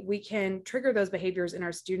consistently, we can trigger those behaviors in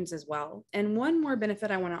our students as well. And one more benefit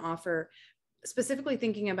I want to offer, specifically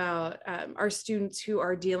thinking about our students who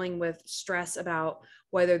are dealing with stress about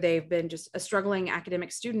whether they've been just a struggling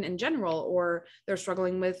academic student in general, or they're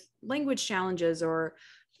struggling with language challenges or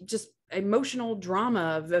just emotional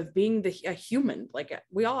drama of being a human. Like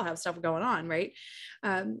we all have stuff going on, right?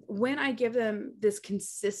 When I give them this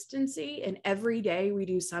consistency and every day we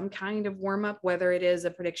do some kind of warm up, whether it is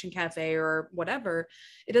a prediction cafe or whatever,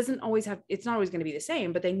 it's not always going to be the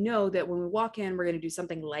same, but they know that when we walk in, we're going to do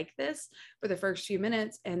something like this for the first few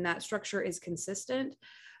minutes, and that structure is consistent.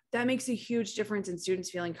 That makes a huge difference in students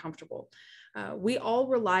feeling comfortable. We all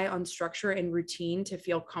rely on structure and routine to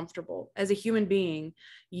feel comfortable. As a human being,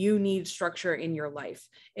 you need structure in your life.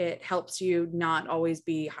 It helps you not always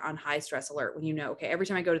be on high stress alert when you know, okay, every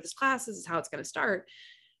time I go to this class, this is how it's going to start.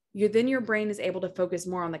 Then your brain is able to focus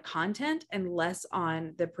more on the content and less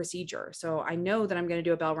on the procedure. So I know that I'm going to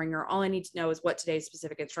do a bell ringer. All I need to know is what today's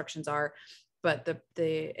specific instructions are. But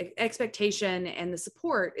the expectation and the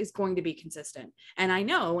support is going to be consistent. And I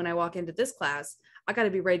know when I walk into this class, I got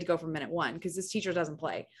to be ready to go from minute 1 because this teacher doesn't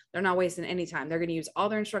play. They're not wasting any time. They're going to use all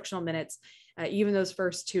their instructional minutes, even those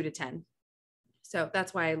first 2 to 10. So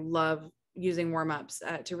that's why I love using warm-ups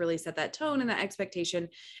to really set that tone and that expectation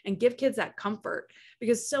and give kids that comfort,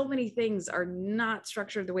 because so many things are not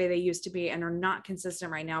structured the way they used to be and are not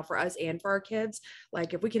consistent right now for us and for our kids.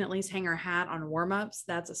 Like if we can at least hang our hat on warm-ups,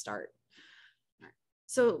 that's a start.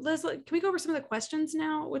 So Liz, can we go over some of the questions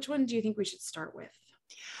now? Which one do you think we should start with?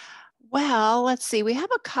 Well, let's see. We have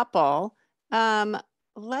a couple.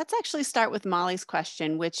 Let's actually start with Molly's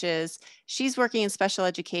question, which is she's working in special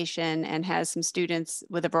education and has some students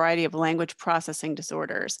with a variety of language processing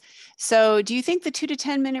disorders. So do you think the 2 to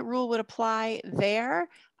 10 minute rule would apply there?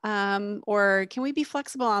 Or can we be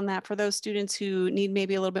flexible on that for those students who need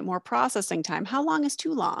maybe a little bit more processing time? How long is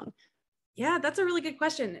too long? Yeah, that's a really good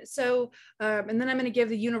question. So, and then I'm going to give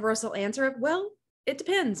the universal answer of, well, it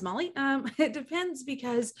depends, Molly. It depends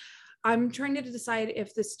because I'm trying to decide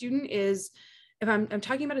if the student is if I'm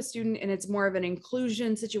talking about a student and it's more of an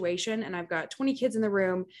inclusion situation, and I've got 20 kids in the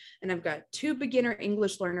room, and I've got 2 beginner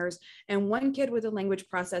English learners and 1 kid with a language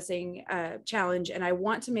processing challenge, and I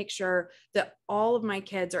want to make sure that all of my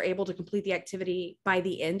kids are able to complete the activity by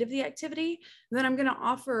the end of the activity, then I'm going to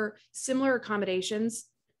offer similar accommodations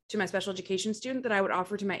to my special education student that I would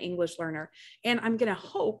offer to my English learner. And I'm going to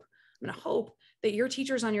hope that your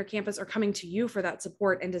teachers on your campus are coming to you for that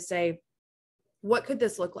support and to say, what could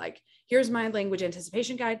this look like? Here's my language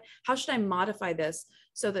anticipation guide. How should I modify this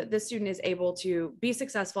so that this student is able to be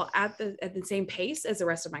successful at the same pace as the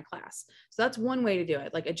rest of my class? So that's one way to do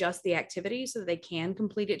it, like adjust the activity so that they can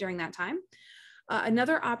complete it during that time.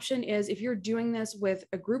 Another option is if you're doing this with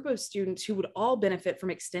a group of students who would all benefit from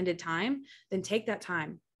extended time, then take that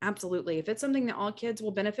time. Absolutely. If it's something that all kids will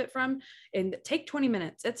benefit from, and take 20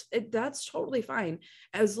 minutes, that's totally fine,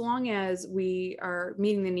 as long as we are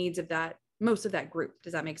meeting the needs of most of that group.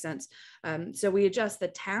 Does that make sense? So we adjust the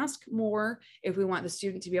task more if we want the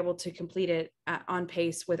student to be able to complete it on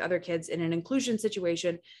pace with other kids in an inclusion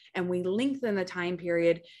situation. And we lengthen the time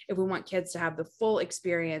period if we want kids to have the full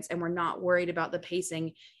experience and we're not worried about the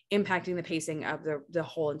pacing impacting the pacing of the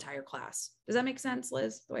whole entire class. Does that make sense,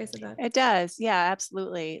 Liz, the way I said that? It does. Yeah,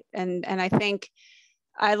 absolutely. And I think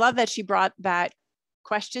I love that she brought that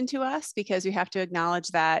question to us, because we have to acknowledge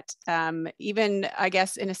that even, I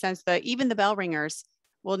guess, in a sense, even the bell ringers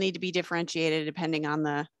will need to be differentiated depending on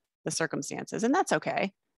the circumstances, and that's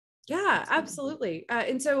okay. Yeah, absolutely.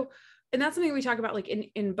 And that's something we talk about, like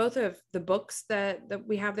in both of the books that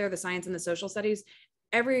we have there, the science and the social studies.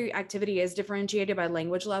 Every activity is differentiated by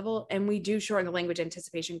language level, and we do shorten the language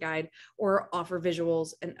anticipation guide or offer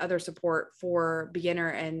visuals and other support for beginner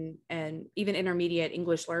and even intermediate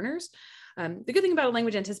English learners. The good thing about a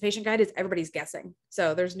language anticipation guide is everybody's guessing.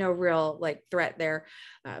 So there's no real threat there.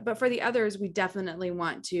 But for the others, we definitely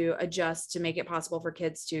want to adjust to make it possible for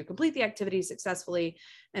kids to complete the activity successfully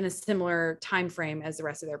in a similar time frame as the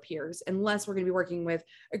rest of their peers, unless we're going to be working with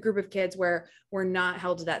a group of kids where we're not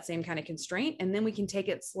held to that same kind of constraint. And then we can take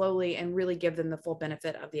it slowly and really give them the full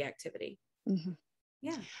benefit of the activity. Mm-hmm.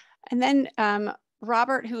 Yeah. And then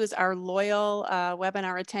Robert, who is our loyal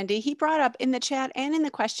webinar attendee, he brought up in the chat and in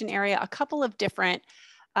the question area a couple of different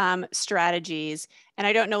strategies. And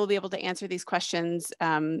I don't know we'll be able to answer these questions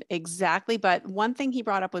exactly, but one thing he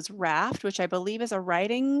brought up was RAFT, which I believe is a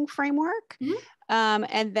writing framework,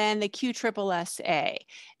 and then the QSSA.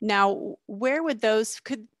 Now, where would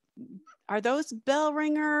are those bell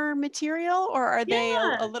ringer material, or are they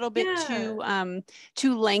a little bit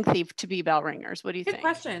too lengthy to be bell ringers? What do you think? Good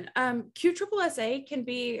question. QSSA can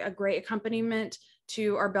be a great accompaniment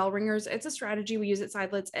to our bell ringers. It's a strategy we use at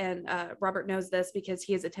Sidelets, and Robert knows this because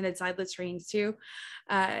he has attended Sidelets trainings too,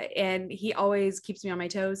 and he always keeps me on my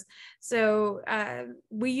toes. So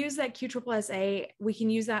we use that QSSA. We can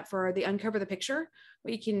use that for the uncover the picture.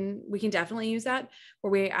 We can definitely use that, where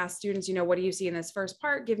we ask students, what do you see in this first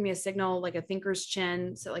part? Give me a signal, like a thinker's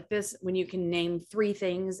chin. So like this, when you can name 3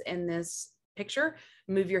 things in this picture,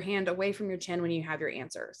 move your hand away from your chin when you have your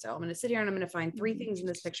answer. So I'm going to sit here and I'm going to find 3 things in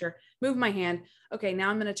this picture, move my hand. Okay, now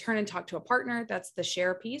I'm going to turn and talk to a partner. That's the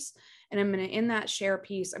share piece. And I'm going to, in that share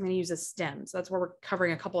piece, I'm going to use a stem. So that's where we're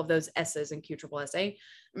covering a couple of those S's in QSSA. I'm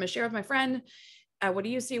going to share with my friend. What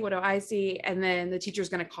do you see? What do I see? And then the teacher's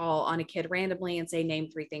going to call on a kid randomly and say,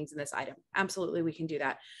 name 3 things in this item. Absolutely, we can do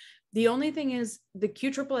that. The only thing is the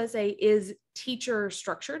QSSA is teacher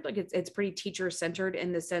structured. Like it's pretty teacher centered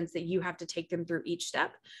in the sense that you have to take them through each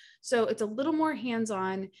step. So it's a little more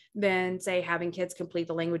hands-on than, say, having kids complete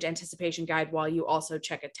the language anticipation guide while you also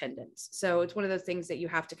check attendance. So it's one of those things that you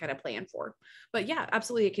have to kind of plan for. But yeah,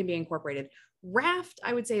 absolutely, it can be incorporated. RAFT,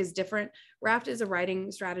 I would say, is different. RAFT is a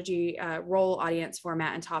writing strategy, role, audience,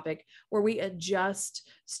 format, and topic, where we adjust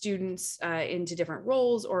students into different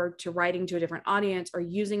roles or to writing to a different audience or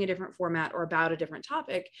using a different format or about a different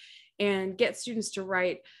topic, and get students to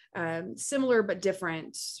write similar but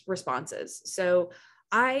different responses. So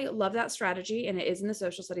I love that strategy, and it is in the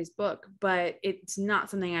social studies book, but it's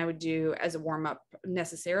not something I would do as a warm-up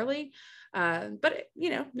necessarily. But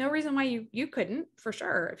no reason why you couldn't, for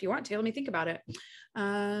sure. If you want to, let me think about it.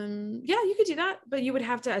 Yeah, you could do that, but you would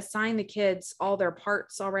have to assign the kids all their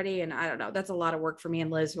parts already. And I don't know, that's a lot of work for me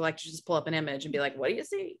and Liz, who like to just pull up an image and be like, what do you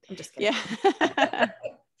see? I'm just kidding. Yeah.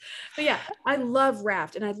 But yeah, I love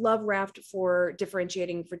RAFT, and I love RAFT for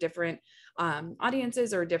differentiating for different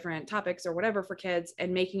audiences or different topics or whatever for kids,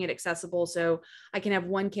 and making it accessible. So I can have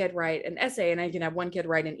one kid write an essay, and I can have one kid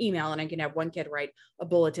write an email, and I can have one kid write a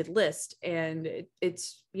bulleted list, and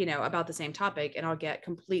it's, about the same topic, and I'll get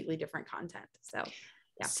completely different content. So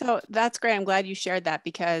Yeah. So that's great. I'm glad you shared that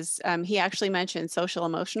because he actually mentioned social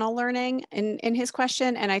emotional learning in his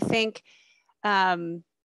question. And I think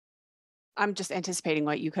I'm just anticipating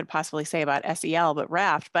what you could possibly say about SEL, but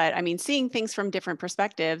RAFT. But I mean, seeing things from different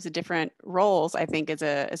perspectives, different roles, I think is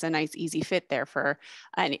a nice, easy fit there for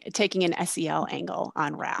taking an SEL angle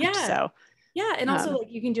on RAFT. Yeah. So yeah. And also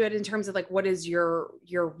like you can do it in terms of like, what is your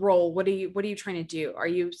role? What are you trying to do? Are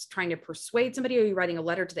you trying to persuade somebody? Are you writing a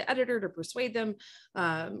letter to the editor to persuade them?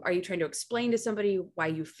 Are you trying to explain to somebody why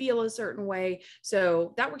you feel a certain way?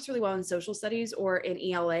 So that works really well in social studies or in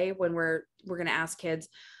ELA when we're going to ask kids,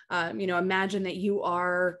 imagine that you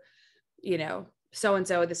are,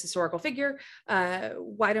 so-and-so, this historical figure.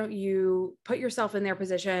 Why don't you put yourself in their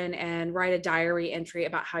position and write a diary entry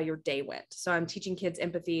about how your day went? So I'm teaching kids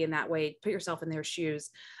empathy in that way. Put yourself in their shoes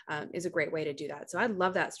is a great way to do that. So I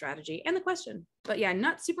love that strategy and the question. But yeah,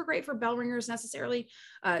 not super great for bell ringers necessarily,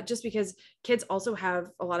 just because kids also have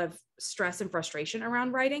a lot of stress and frustration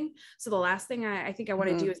around writing. So the last thing I think I want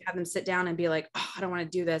to do is have them sit down and be like, oh, I don't want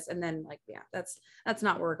to do this. And then like, yeah, that's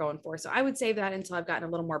not what we're going for. So I would save that until I've gotten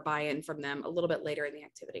a little more buy-in from them a little bit later in the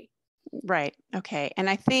activity. Right. Okay. And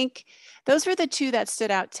I think those were the two that stood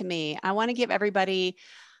out to me. I want to give everybody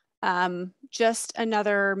just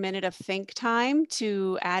another minute of think time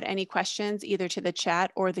to add any questions either to the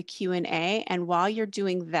chat or the Q&A. And while you're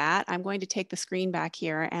doing that, I'm going to take the screen back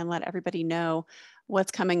here and let everybody know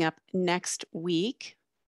what's coming up next week,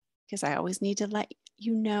 because I always need to let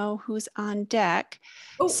you know who's on deck.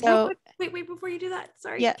 Oh, so real quick, wait, before you do that,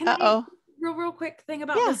 sorry. yeah, Can I real quick thing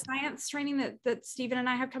about yeah, the science training that Stephen and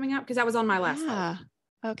I have coming up? Because that was on my last slide.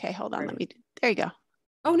 Okay, hold on. There you go.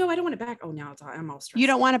 Oh no, I don't want it back. Oh, now I'm all stressed. You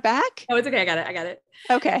don't want it back? Oh, it's okay. I got it.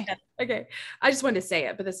 Okay. Yeah, okay. I just wanted to say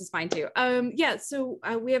it, but this is fine too. Yeah, so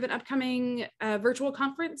we have an upcoming virtual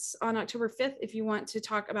conference on October 5th. If you want to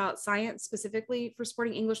talk about science specifically for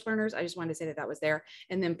supporting English learners, I just wanted to say that was there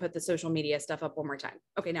and then put the social media stuff up one more time.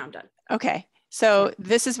 Okay, now I'm done. Okay. So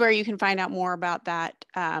this is where you can find out more about that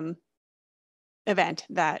event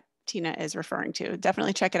that Tina is referring to.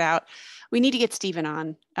 Definitely check it out. We need to get Stephen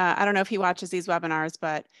on. I don't know if he watches these webinars,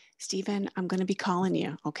 but Stephen, I'm going to be calling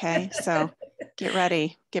you. Okay. So get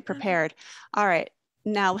ready, get prepared. All right.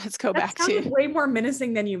 Now let's go back to. Way more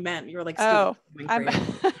menacing than you meant. You were like, oh,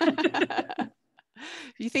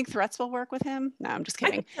 you think threats will work with him? No, I'm just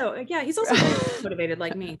kidding. So yeah, he's also very motivated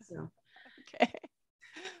like me. So. Okay.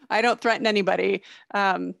 I don't threaten anybody.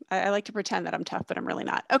 I like to pretend that I'm tough, but I'm really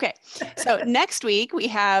not. Okay. So next week we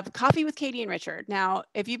have Coffee with Katie and Richard. Now,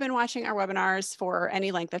 if you've been watching our webinars for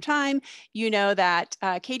any length of time, you know that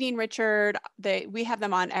Katie and Richard, we have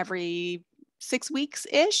them on every 6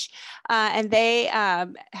 weeks-ish. And they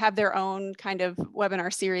have their own kind of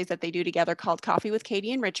webinar series that they do together called Coffee with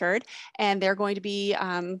Katie and Richard. And they're going to be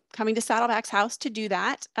coming to Saddleback's house to do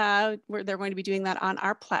that. They're going to be doing that on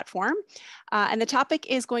our platform. And the topic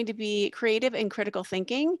is going to be creative and critical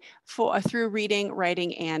thinking through reading,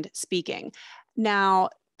 writing, and speaking. Now,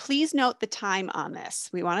 please note the time on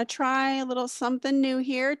this. We want to try a little something new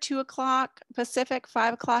here, 2 o'clock Pacific,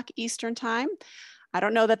 5 o'clock Eastern time. I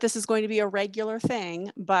don't know that this is going to be a regular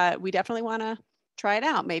thing, but we definitely want to try it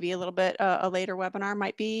out. Maybe a little bit, a later webinar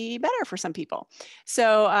might be better for some people.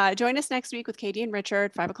 So join us next week with Katie and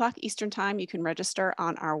Richard, 5 o'clock Eastern time. You can register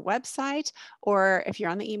on our website, or if you're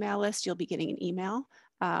on the email list, you'll be getting an email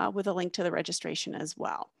with a link to the registration as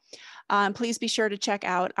well. Please be sure to check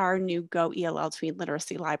out our new Go ELL Tween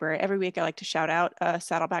Literacy Library. Every week I like to shout out a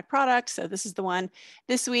Saddleback product. So this is the one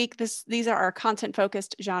this week. These are our content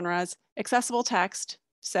focused genres: accessible text,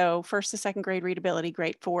 so 1st to 2nd grade readability,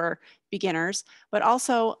 great for beginners, but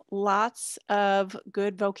also lots of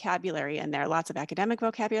good vocabulary in there, lots of academic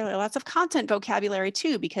vocabulary, lots of content vocabulary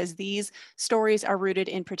too, because these stories are rooted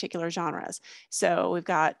in particular genres. So we've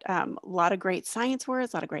got a lot of great science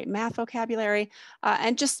words, a lot of great math vocabulary,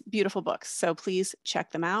 and just beautiful books. So please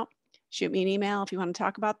check them out. Shoot me an email if you want to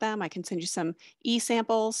talk about them. I can send you some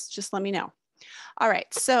e-samples. Just let me know. All right,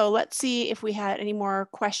 so let's see if we had any more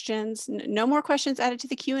questions. No more questions added to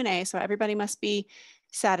the Q&A, so everybody must be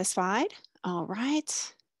satisfied. All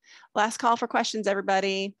right, last call for questions,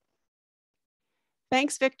 everybody.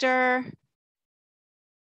 Thanks, Victor.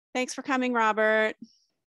 Thanks for coming, Robert.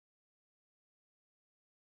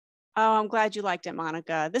 Oh, I'm glad you liked it,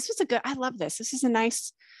 Monica. This was I love this. This is a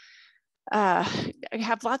nice, I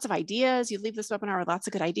have lots of ideas. You leave this webinar with lots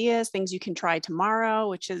of good ideas, things you can try tomorrow,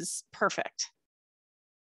 which is perfect.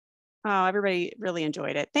 Oh, everybody really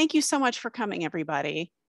enjoyed it. Thank you so much for coming,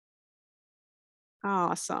 everybody.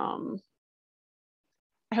 Awesome.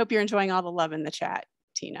 I hope you're enjoying all the love in the chat,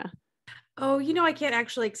 Tina. Oh, I can't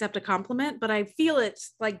actually accept a compliment, but I feel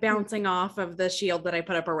it's like bouncing off of the shield that I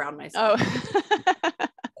put up around Oh, myself.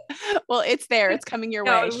 well, it's there. It's coming your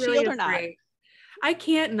No, way, it really shield or is not. great. I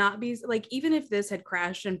can't not be like, even if this had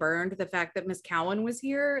crashed and burned, the fact that Miss Cowan was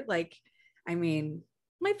here, like, I mean,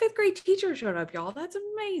 my fifth grade teacher showed up, y'all. That's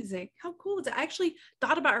amazing. How cool is it? I actually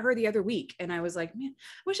thought about her the other week and I was like, man,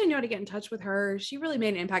 I wish I knew how to get in touch with her. She really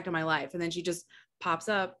made an impact on my life. And then she just pops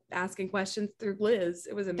up asking questions through Liz.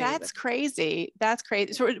 It was amazing. That's crazy. That's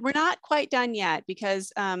crazy. So we're not quite done yet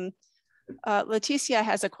because Leticia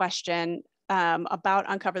has a question about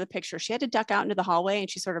Uncover the Picture. She had to duck out into the hallway and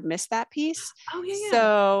she sort of missed that piece. Oh, yeah, yeah.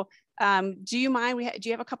 So do you mind? Do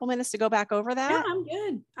you have a couple minutes to go back over that? Yeah, I'm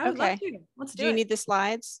good. I would love to. Let's do it. Do you need the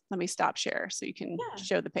slides? Let me stop share so you can Yeah.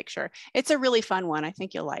 show the picture. It's a really fun one. I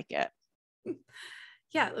think you'll like it.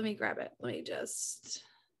 Yeah, let me grab it.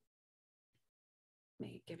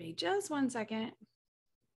 Give me just 1 second.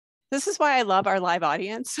 This is why I love our live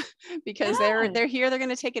audience because they're here. They're going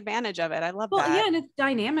to take advantage of it. I love that. Yeah, and it's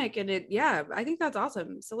dynamic and I think that's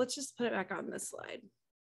awesome. So let's just put it back on this slide.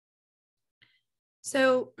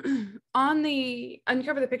 So on the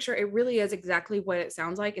Uncover the Picture, it really is exactly what it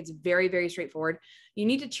sounds like. It's very, very straightforward. You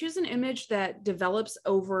need to choose an image that develops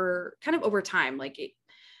over time. Like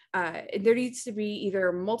there needs to be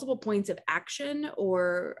either multiple points of action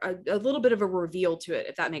or a little bit of a reveal to it,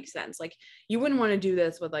 if that makes sense. Like you wouldn't want to do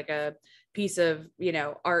this with like a piece of,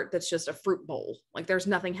 art that's just a fruit bowl. Like there's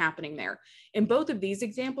nothing happening there. In both of these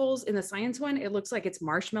examples, in the science one, it looks like it's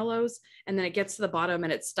marshmallows and then it gets to the bottom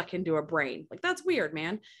and it's stuck into a brain. Like that's weird,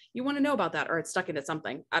 man. You want to know about that, or it's stuck into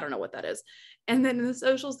something. I don't know what that is. And then in the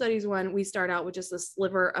social studies one, we start out with just a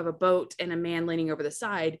sliver of a boat and a man leaning over the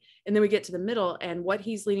side. And then we get to the middle, and what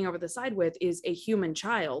he's leaning over the side with is a human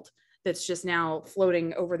child that's just now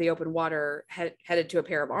floating over the open water, headed to a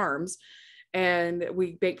pair of arms. And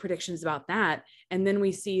we make predictions about that. And then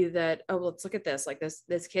we see that, oh, let's look at this. Like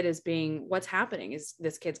this kid is what's happening? Is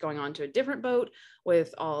this kid's going on to a different boat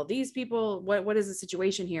with all these people? What is the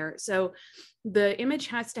situation here? So the image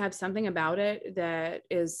has to have something about it that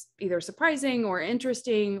is either surprising or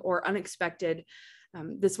interesting or unexpected.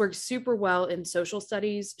 This works super well in social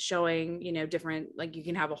studies, showing, different, like you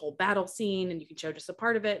can have a whole battle scene and you can show just a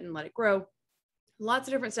part of it and let it grow. Lots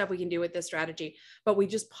of different stuff we can do with this strategy, but we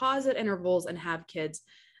just pause at intervals and have kids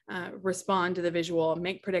respond to the visual,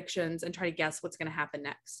 make predictions, and try to guess what's going to happen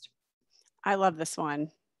next. I love this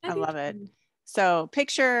one. I love it. So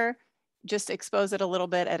picture, just expose it a little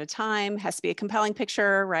bit at a time. Has to be a compelling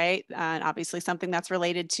picture, right? And obviously something that's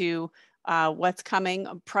related to what's coming,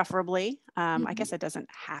 preferably. I guess it doesn't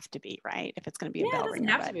have to be, right? If it's going to be a bell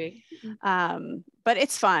ringer, but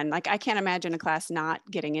it's fun. Like I can't imagine a class not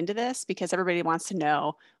getting into this because everybody wants to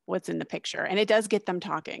know what's in the picture, and it does get them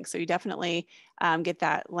talking. So you definitely get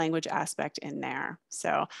that language aspect in there.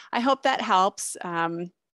 So I hope that helps.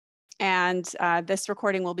 And this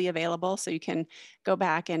recording will be available, so you can go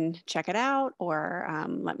back and check it out, or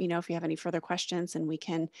let me know if you have any further questions and we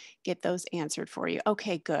can get those answered for you.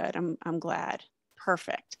 Okay, good. I'm glad.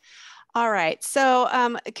 Perfect. All right.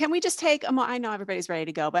 So can we just take a moment? I know everybody's ready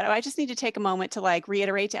to go, but I just need to take a moment to like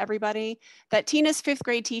reiterate to everybody that Tina's fifth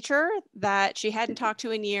grade teacher that she hadn't talked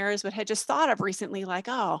to in years, but had just thought of recently, like,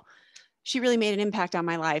 oh, she really made an impact on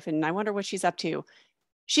my life and I wonder what she's up to.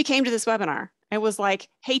 She came to this webinar. It was like,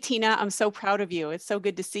 hey, Tina, I'm so proud of you. It's so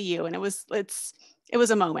good to see you. And it was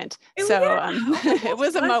a moment. It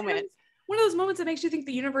was a moment. One of those moments that makes you think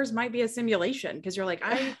the universe might be a simulation, because you're like,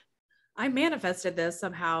 I manifested this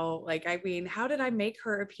somehow. Like, I mean, how did I make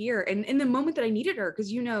her appear? And in the moment that I needed her,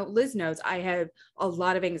 because, Liz knows I have a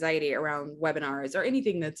lot of anxiety around webinars or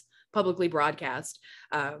anything that's publicly broadcast,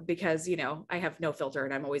 because, I have no filter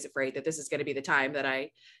and I'm always afraid that this is going to be the time that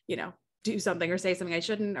I, do something or say something I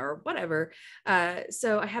shouldn't or whatever.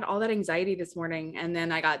 So I had all that anxiety this morning, and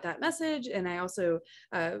then I got that message. And I also,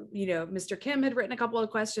 Mr. Kim had written a couple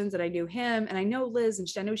of questions and I knew him, and I know Liz, and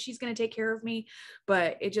I know she's going to take care of me,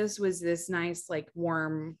 but it just was this nice, like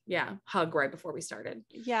warm, hug right before we started.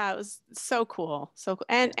 Yeah, it was so cool. So cool.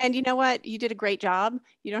 And you know what? You did a great job.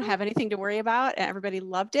 You don't have anything to worry about, and everybody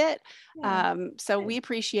loved it. So we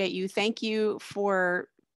appreciate you. Thank you for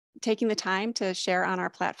taking the time to share on our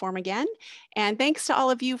platform again. And thanks to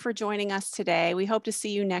all of you for joining us today. We hope to see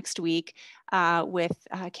you next week with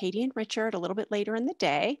Katie and Richard a little bit later in the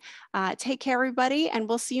day. Take care, everybody, and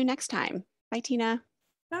we'll see you next time. Bye, Tina.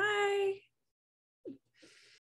 Bye.